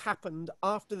what had happened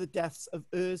after the deaths of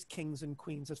Ur's kings and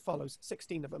queens as follows,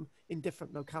 16 of them in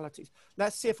different localities.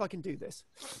 Let's see if I can do this.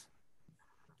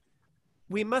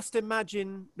 We must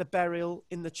imagine the burial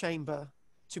in the chamber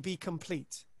to be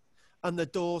complete and the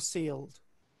door sealed.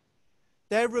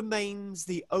 There remains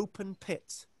the open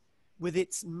pit with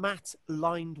its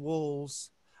mat-lined walls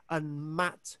and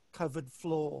mat-covered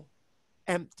floor,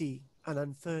 empty and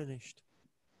unfurnished.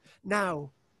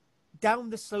 Now, down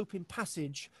the sloping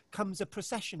passage comes a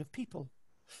procession of people,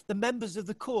 the members of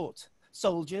the court,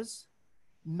 soldiers,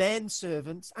 men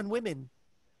servants and women,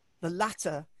 the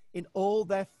latter in all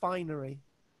their finery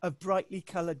of brightly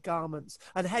coloured garments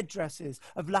and headdresses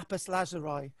of lapis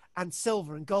lazuli and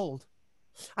silver and gold.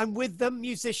 And with them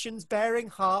musicians bearing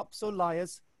harps or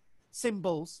lyres,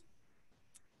 cymbals.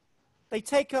 They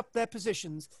take up their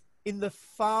positions in the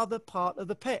farther part of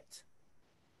the pit.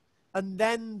 And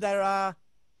then there are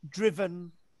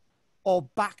driven or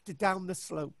backed down the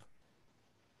slope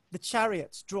the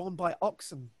chariots drawn by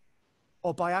oxen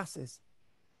or by asses.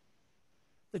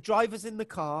 The drivers in the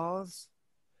cars,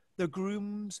 the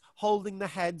grooms holding the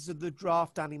heads of the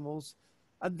draft animals,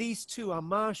 and these too are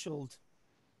marshalled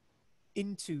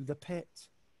into the pit.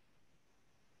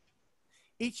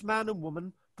 Each man and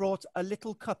woman brought a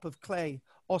little cup of clay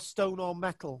or stone or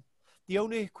metal, the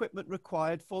only equipment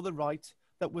required for the rite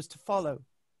that was to follow.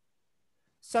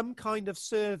 Some kind of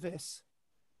service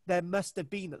there must have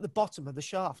been at the bottom of the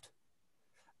shaft.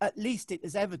 At least it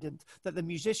is evident that the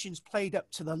musicians played up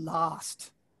to the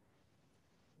last,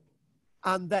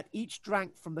 and that each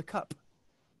drank from the cup.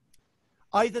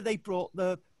 Either they brought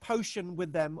the potion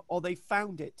with them or they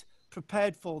found it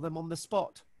prepared for them on the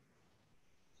spot.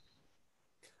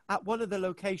 At one of the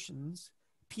locations,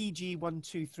 PG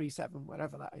 1237,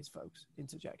 wherever that is, folks,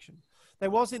 interjection, there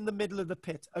was in the middle of the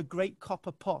pit a great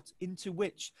copper pot into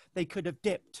which they could have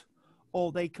dipped,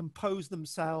 or they composed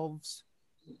themselves,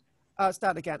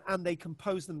 and they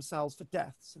composed themselves for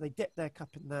death. So they dipped their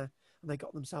cup in there and they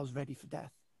got themselves ready for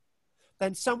death.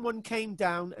 Then someone came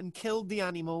down and killed the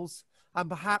animals and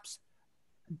perhaps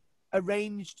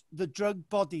arranged the drug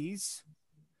bodies,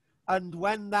 and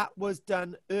when that was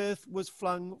done, earth was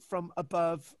flung from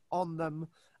above on them,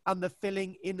 and the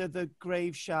filling in of the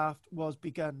grave shaft was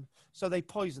begun. So they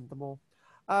poisoned them all.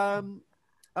 And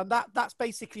that's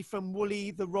basically from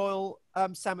Woolley, the Royal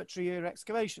Cemetery era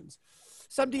excavations.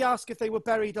 Somebody asked if they were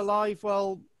buried alive.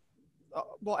 Well,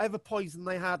 whatever poison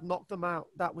they had knocked them out.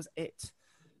 That was it.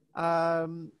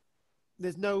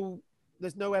 There's no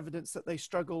evidence that they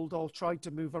struggled or tried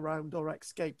to move around or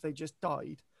escape. They just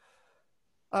died.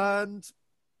 And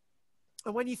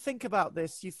when you think about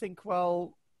this, you think,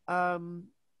 well,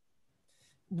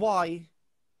 why?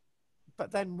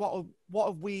 But then what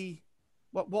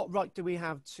right do we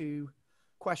have to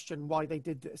question why they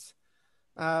did this?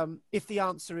 If the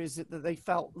answer is that they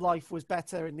felt life was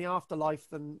better in the afterlife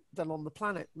than on the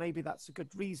planet, maybe that's a good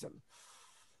reason.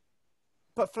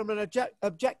 But from an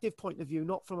objective point of view,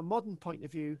 not from a modern point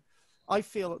of view, I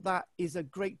feel that is a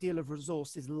great deal of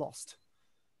resources lost.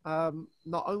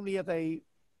 Not only are they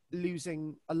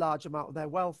losing a large amount of their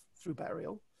wealth through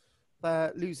burial,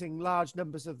 they're losing large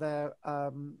numbers of their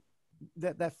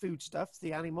foodstuffs,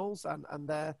 the animals, and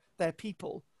their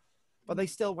people, but they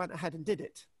still went ahead and did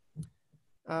it.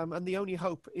 And the only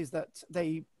hope is that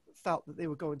they felt that they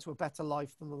were going to a better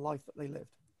life than the life that they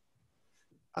lived.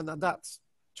 And that's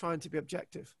trying to be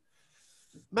objective.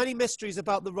 Many mysteries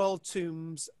about the royal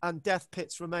tombs and death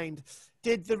pits remained.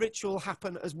 Did the ritual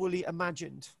happen as Woolley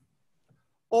imagined?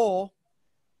 Or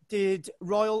did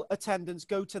royal attendants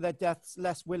go to their deaths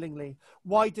less willingly?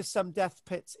 Why do some death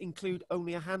pits include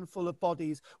only a handful of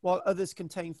bodies while others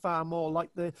contain far more,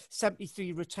 like the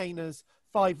 73 retainers,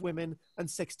 5 women and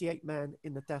 68 men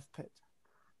in the death pit?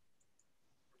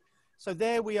 So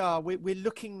there we are. We're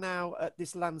looking now at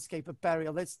this landscape of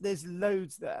burial. There's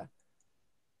loads there.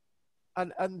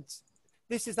 And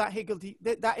this is that higgledy,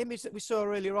 that image that we saw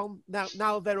earlier on.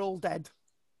 Now they're all dead.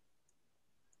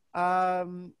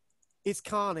 It's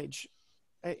carnage.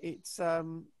 It's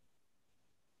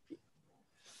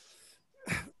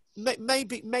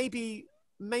maybe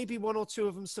one or two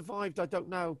of them survived. I don't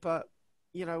know, but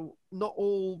you know, not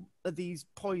all of these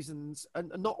poisons,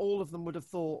 and not all of them would have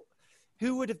thought.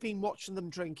 Who would have been watching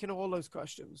them drink? You know, all those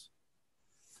questions.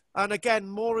 And again,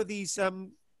 more of these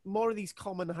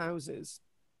common houses.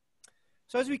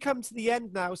 So as we come to the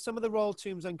end now, some of the royal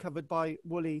tombs uncovered by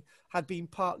Woolley had been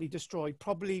partly destroyed,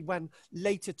 probably when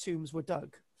later tombs were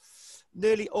dug.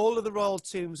 Nearly all of the royal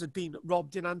tombs had been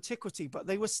robbed in antiquity, but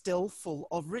they were still full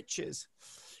of riches.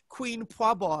 Queen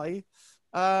Pwabai,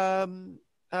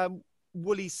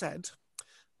 Woolley said,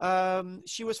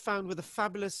 she was found with a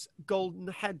fabulous golden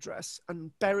headdress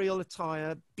and burial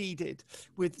attire beaded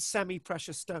with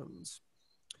semi-precious stones.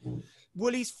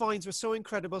 Woolley's finds were so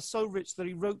incredible, so rich, that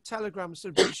he wrote telegrams to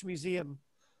the British Museum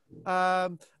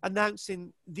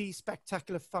announcing these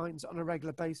spectacular finds on a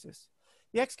regular basis.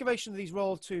 The excavation of these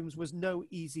royal tombs was no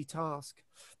easy task.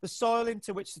 The soil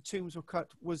into which the tombs were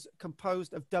cut was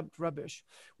composed of dumped rubbish,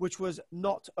 which was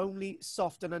not only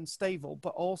soft and unstable,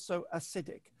 but also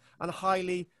acidic and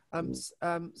highly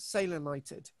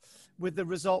salinated, with the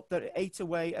result that it ate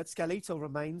away at skeletal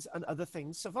remains and other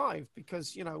things survived,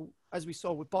 because, you know, as we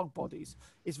saw with bog bodies,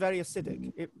 it's very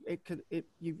acidic.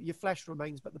 Your flesh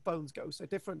remains, but the bones go. So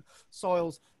different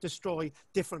soils destroy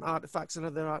different artifacts and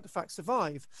other artifacts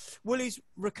survive. Woolley's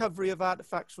recovery of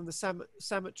artifacts from the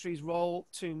cemetery's royal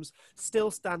tombs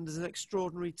still stand as an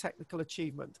extraordinary technical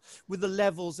achievement, with the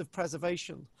levels of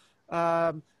preservation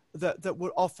that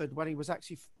were offered when he was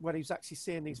actually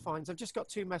seeing these finds. I've just got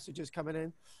 2 messages coming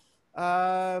in.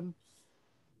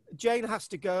 Jane has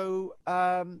to go.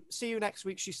 See you next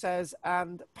week, she says,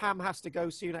 and Pam has to go.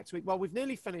 See you next week. Well, we've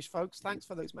nearly finished, folks. Thanks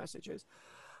for those messages.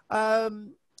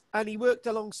 And he worked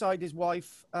alongside his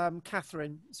wife,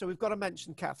 Catherine. So we've got to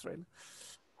mention Catherine.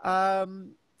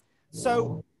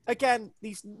 So again,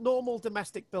 these normal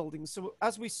domestic buildings. So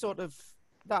as we sort of,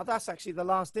 that's actually the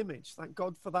last image. Thank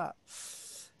God for that.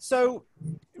 So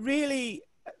really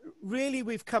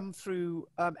we've come through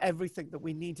everything that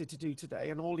we needed to do today,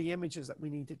 and all the images that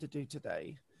we needed to do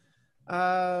today.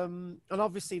 And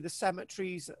obviously the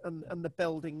cemeteries and the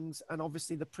buildings, and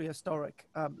obviously the prehistoric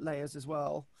layers as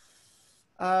well.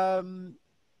 And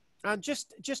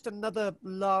just another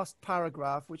last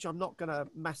paragraph, which I'm not going to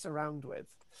mess around with.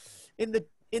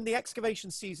 In the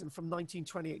excavation season from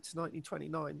 1928 to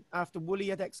 1929, after Woolley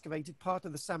had excavated part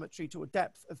of the cemetery to a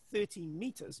depth of 13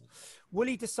 meters,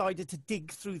 Woolley decided to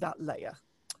dig through that layer.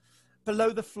 Below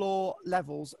the floor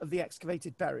levels of the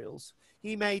excavated burials,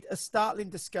 he made a startling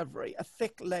discovery: a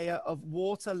thick layer of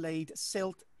water-laid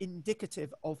silt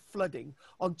indicative of flooding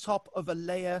on top of a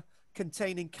layer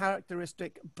containing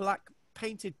characteristic black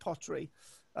painted pottery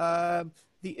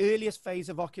the earliest phase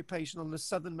of occupation on the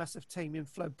southern Mesopotamian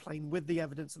floodplain with the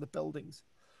evidence of the buildings.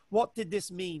 What did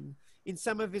this mean? In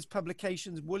some of his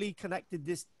publications, Woolley connected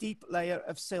this deep layer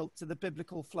of silt to the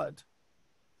biblical flood,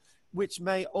 which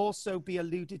may also be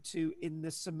alluded to in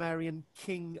the Sumerian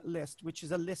king list, which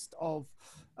is a list of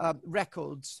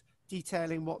records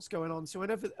detailing what's going on. So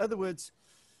in other words,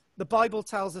 the Bible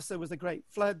tells us there was a great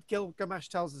flood. Gilgamesh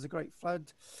tells us a great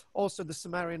flood. Also, the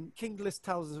Sumerian king list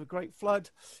tells us a great flood.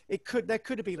 There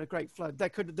could have been a great flood.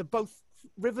 Both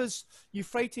rivers,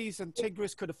 Euphrates and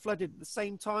Tigris, could have flooded at the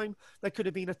same time. There could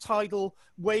have been a tidal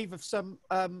wave of some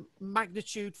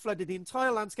magnitude, flooded the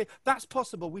entire landscape. That's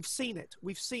possible. We've seen it,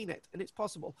 and it's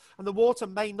possible. And the water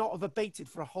may not have abated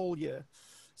for a whole year.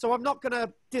 So I'm not going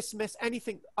to dismiss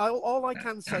anything. All I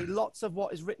can say, lots of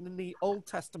what is written in the Old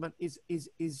Testament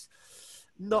is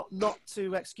not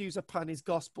to excuse a pun, is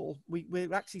gospel.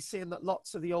 We're actually seeing that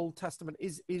lots of the Old Testament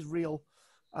is real.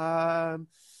 And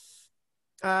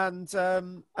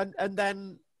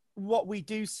then what we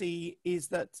do see is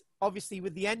that obviously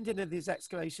with the ending of these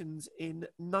excavations in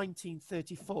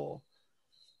 1934,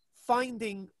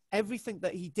 finding everything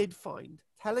that he did find,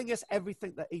 telling us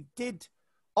everything that he did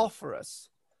offer us,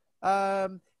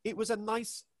 it was a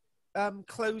nice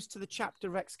close to the chapter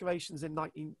of excavations in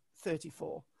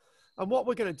 1934. And what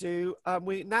we're going to do,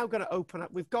 we're now going to open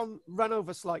up. We've run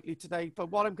over slightly today, but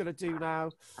what I'm going to do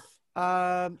now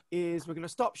is we're going to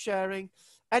stop sharing.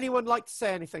 Anyone like to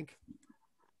say anything?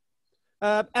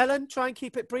 Ellen, try and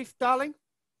keep it brief, darling.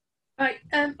 Right,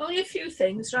 only a few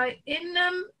things, right? In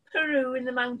Peru, in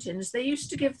the mountains, they used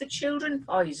to give the children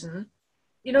poison.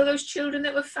 You know, those children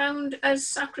that were found as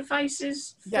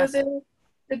sacrifices for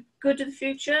the good of the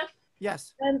future?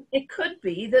 Yes. It could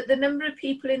be that the number of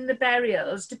people in the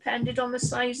burials depended on the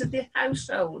size of the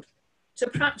household. So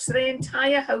perhaps the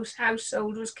entire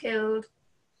household was killed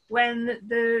when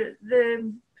the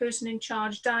person in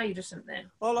charge died or something.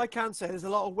 All I can say, there's a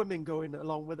lot of women going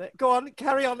along with it. Go on,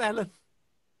 carry on, Ellen.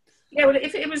 Yeah, well,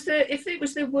 if it was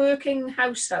the working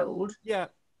household, yeah,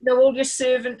 no, all your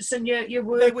servants and your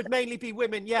workers. They would mainly be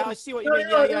women. Yeah, I see what you mean.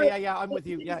 Yeah. I'm with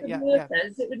you. Yeah.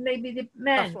 Workers, it would maybe the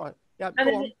men. That's right. Yeah, and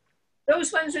go on.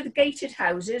 Those ones with gated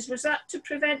houses, was that to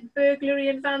prevent burglary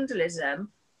and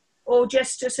vandalism, or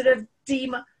just to sort of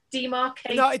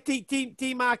demarcate? No,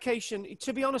 demarcation.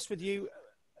 To be honest with you,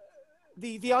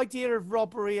 the idea of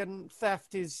robbery and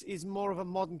theft is more of a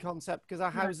modern concept because our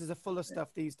houses are full of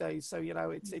stuff these days. So you know,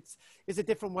 it's a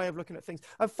different way of looking at things.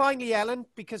 And finally, Ellen,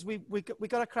 because we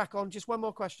got to crack on. Just one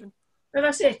more question. Well,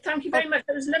 that's it. Thank you very much.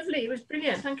 That was lovely. It was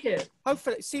brilliant. Thank you.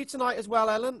 Hopefully, see you tonight as well,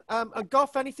 Ellen. And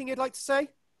Goff, anything you'd like to say?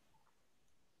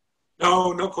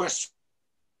 No question.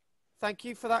 Thank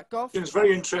you for that, Goff. It's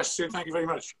very interesting. Thank you very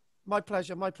much. My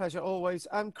pleasure, always.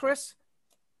 Chris,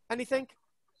 anything?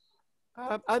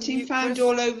 Writing found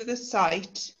all over the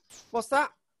site. What's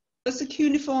that? Was the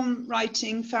cuneiform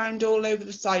writing found all over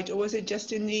the site, or was it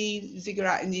just in the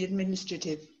ziggurat in the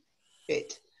administrative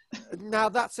bit? Now,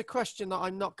 that's a question that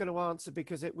I'm not going to answer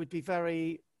because it would be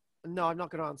very... No, I'm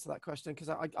not going to answer that question because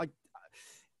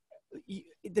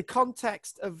the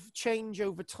context of change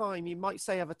over time, you might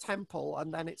say of a temple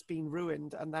and then it's been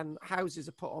ruined and then houses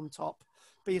are put on top,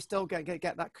 but you still get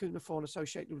that cuneiform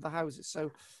associated with the houses.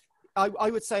 So I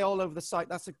would say all over the site.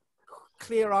 That's a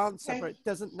clear answer, but it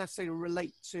doesn't necessarily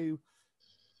relate to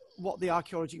what the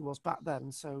archaeology was back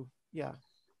then. So, yeah.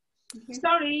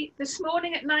 Sorry, this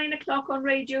morning at 9 o'clock on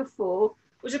Radio 4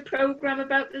 was a programme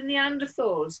about the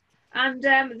Neanderthals and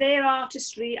their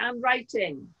artistry and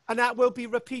writing. And that will be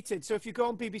repeated. So if you go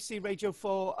on BBC Radio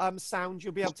 4 Sound,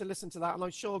 you'll be able to listen to that. And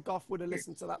I'm sure Goff would have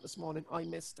listened to that this morning. I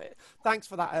missed it. Thanks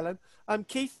for that, Ellen.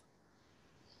 Keith?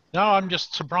 No, I'm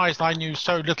just surprised I knew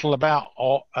so little about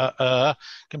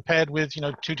compared with, you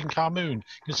know, Tutankhamun,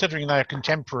 considering they're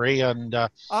contemporary and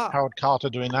Howard Carter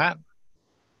doing that.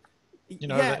 You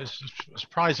know, it's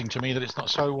surprising to me that it's not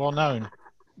so well known.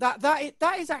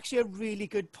 That is actually a really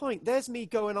good point. There's me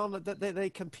going on that they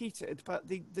competed, but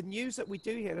the news that we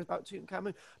do hear is about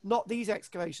Tutankhamun, not these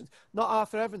excavations, not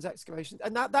Arthur Evans' excavations,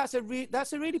 and that's a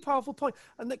really powerful point.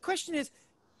 And the question is,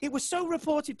 it was so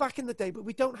reported back in the day, but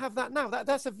we don't have that now.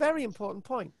 That's a very important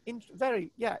point. There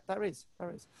is.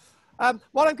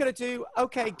 What I'm going to do,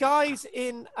 okay, guys,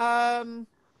 I've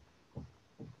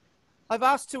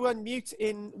asked to unmute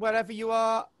in wherever you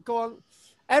are. Go on.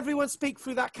 Everyone speak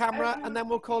through that camera, and then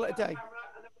we'll call it a day.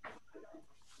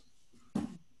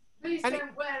 Please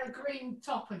don't wear a green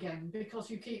top again,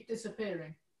 because you keep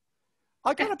disappearing.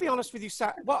 I got to be honest with you,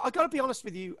 well, I got to be honest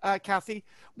with you, Kathy.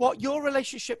 What your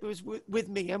relationship is with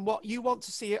me and what you want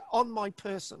to see on my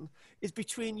person is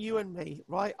between you and me,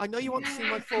 right? I know you want to see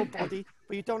my full body,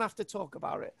 but you don't have to talk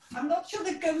about it. I'm not sure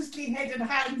the ghostly head and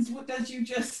hands does you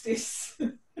justice.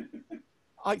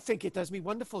 I think it does me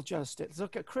wonderful justice.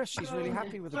 Look at Chris; she's really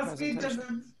happy with the Trust me, it presentation.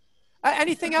 doesn't.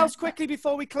 Anything else quickly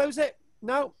before we close it?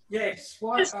 No. Yes.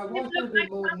 Why do a bit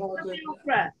more modern?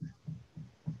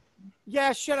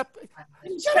 Yeah, shut up.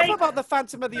 Shut up about the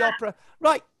Phantom of the Opera.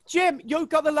 Right, Jim, you've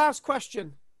got the last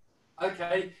question.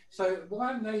 Okay, so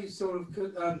why haven't they sort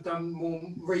of done more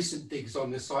recent digs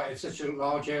on the site if such a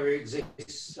large area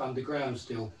exists underground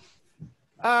still?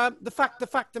 The fact of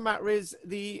the matter is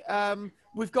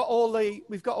we've got all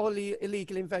the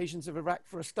illegal invasions of Iraq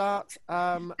for a start.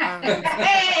 We're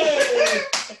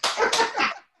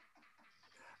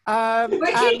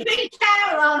keeping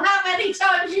count on how many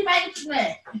times you mention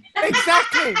it.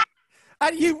 Exactly.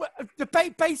 And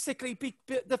basically,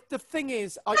 the thing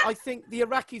is, I think the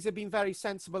Iraqis have been very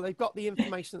sensible. They've got the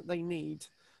information that they need.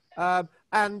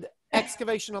 And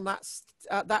excavation on that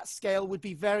scale would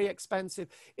be very expensive.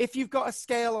 If you've got a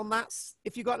scale on that,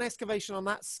 if you've got an excavation on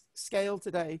that scale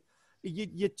today,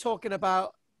 you're talking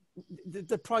about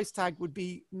the price tag would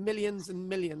be millions and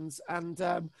millions. And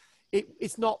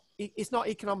it's not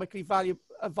economically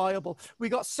viable. We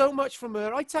got so much from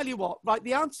her. I tell you what, right?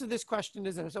 The answer to this question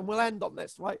is this, and we'll end on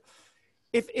this, right?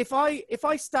 If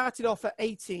I started off at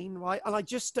 18, right, and I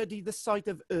just studied the site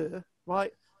of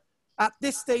right, at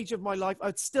this stage of my life,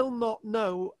 I'd still not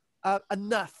know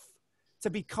enough to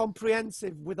be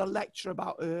comprehensive with a lecture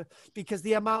about because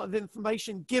the amount of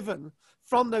information given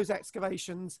from those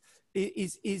excavations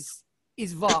is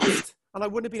vast, and I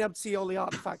wouldn't have been able to see all the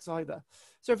artifacts either.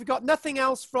 So if we've got nothing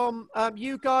else from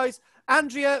you guys,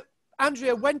 Andrea,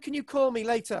 when can you call me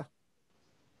later?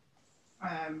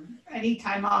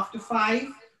 Anytime after 5.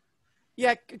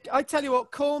 Yeah, I tell you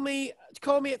what, call me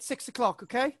at 6 o'clock,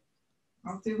 okay?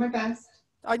 I'll do my best.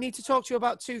 I need to talk to you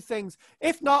about 2 things.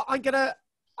 If not, I'm gonna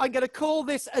call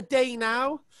this a day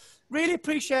now. Really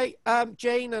appreciate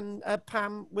Jane and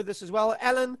Pam with us as well.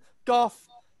 Ellen, Goff,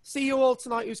 see you all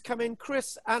tonight who's come in.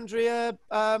 Chris, Andrea,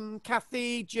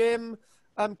 Kathy, Jim,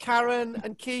 Karen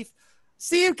and Keith.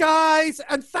 See you guys,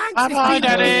 and thanks. Bye-bye,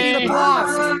 Daddy.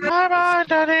 Bye-bye,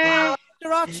 Daddy.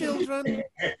 There are children.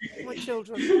 My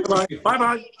children. Bye-bye.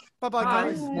 Bye-bye. Bye-bye,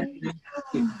 guys.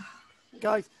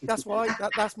 Guys, that's why.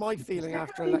 That's my feeling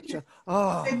after a lecture.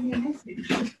 Oh.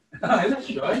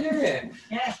 That's right, isn't it?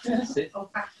 Yeah, That's it.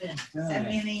 old fashioned. Send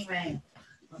me an email.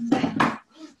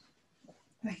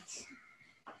 Right.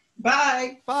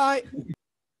 Bye. Bye.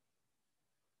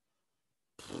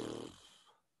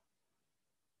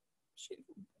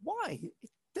 Why? It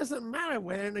doesn't matter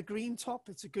wearing a green top.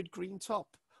 It's a good green top.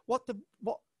 What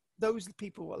those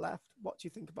people were left. What do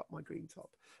you think about my green top?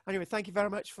 Anyway, thank you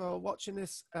very much for watching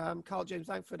this. KARL-JAMES,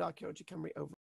 LANGFORD, Archaeology, Cymru, over.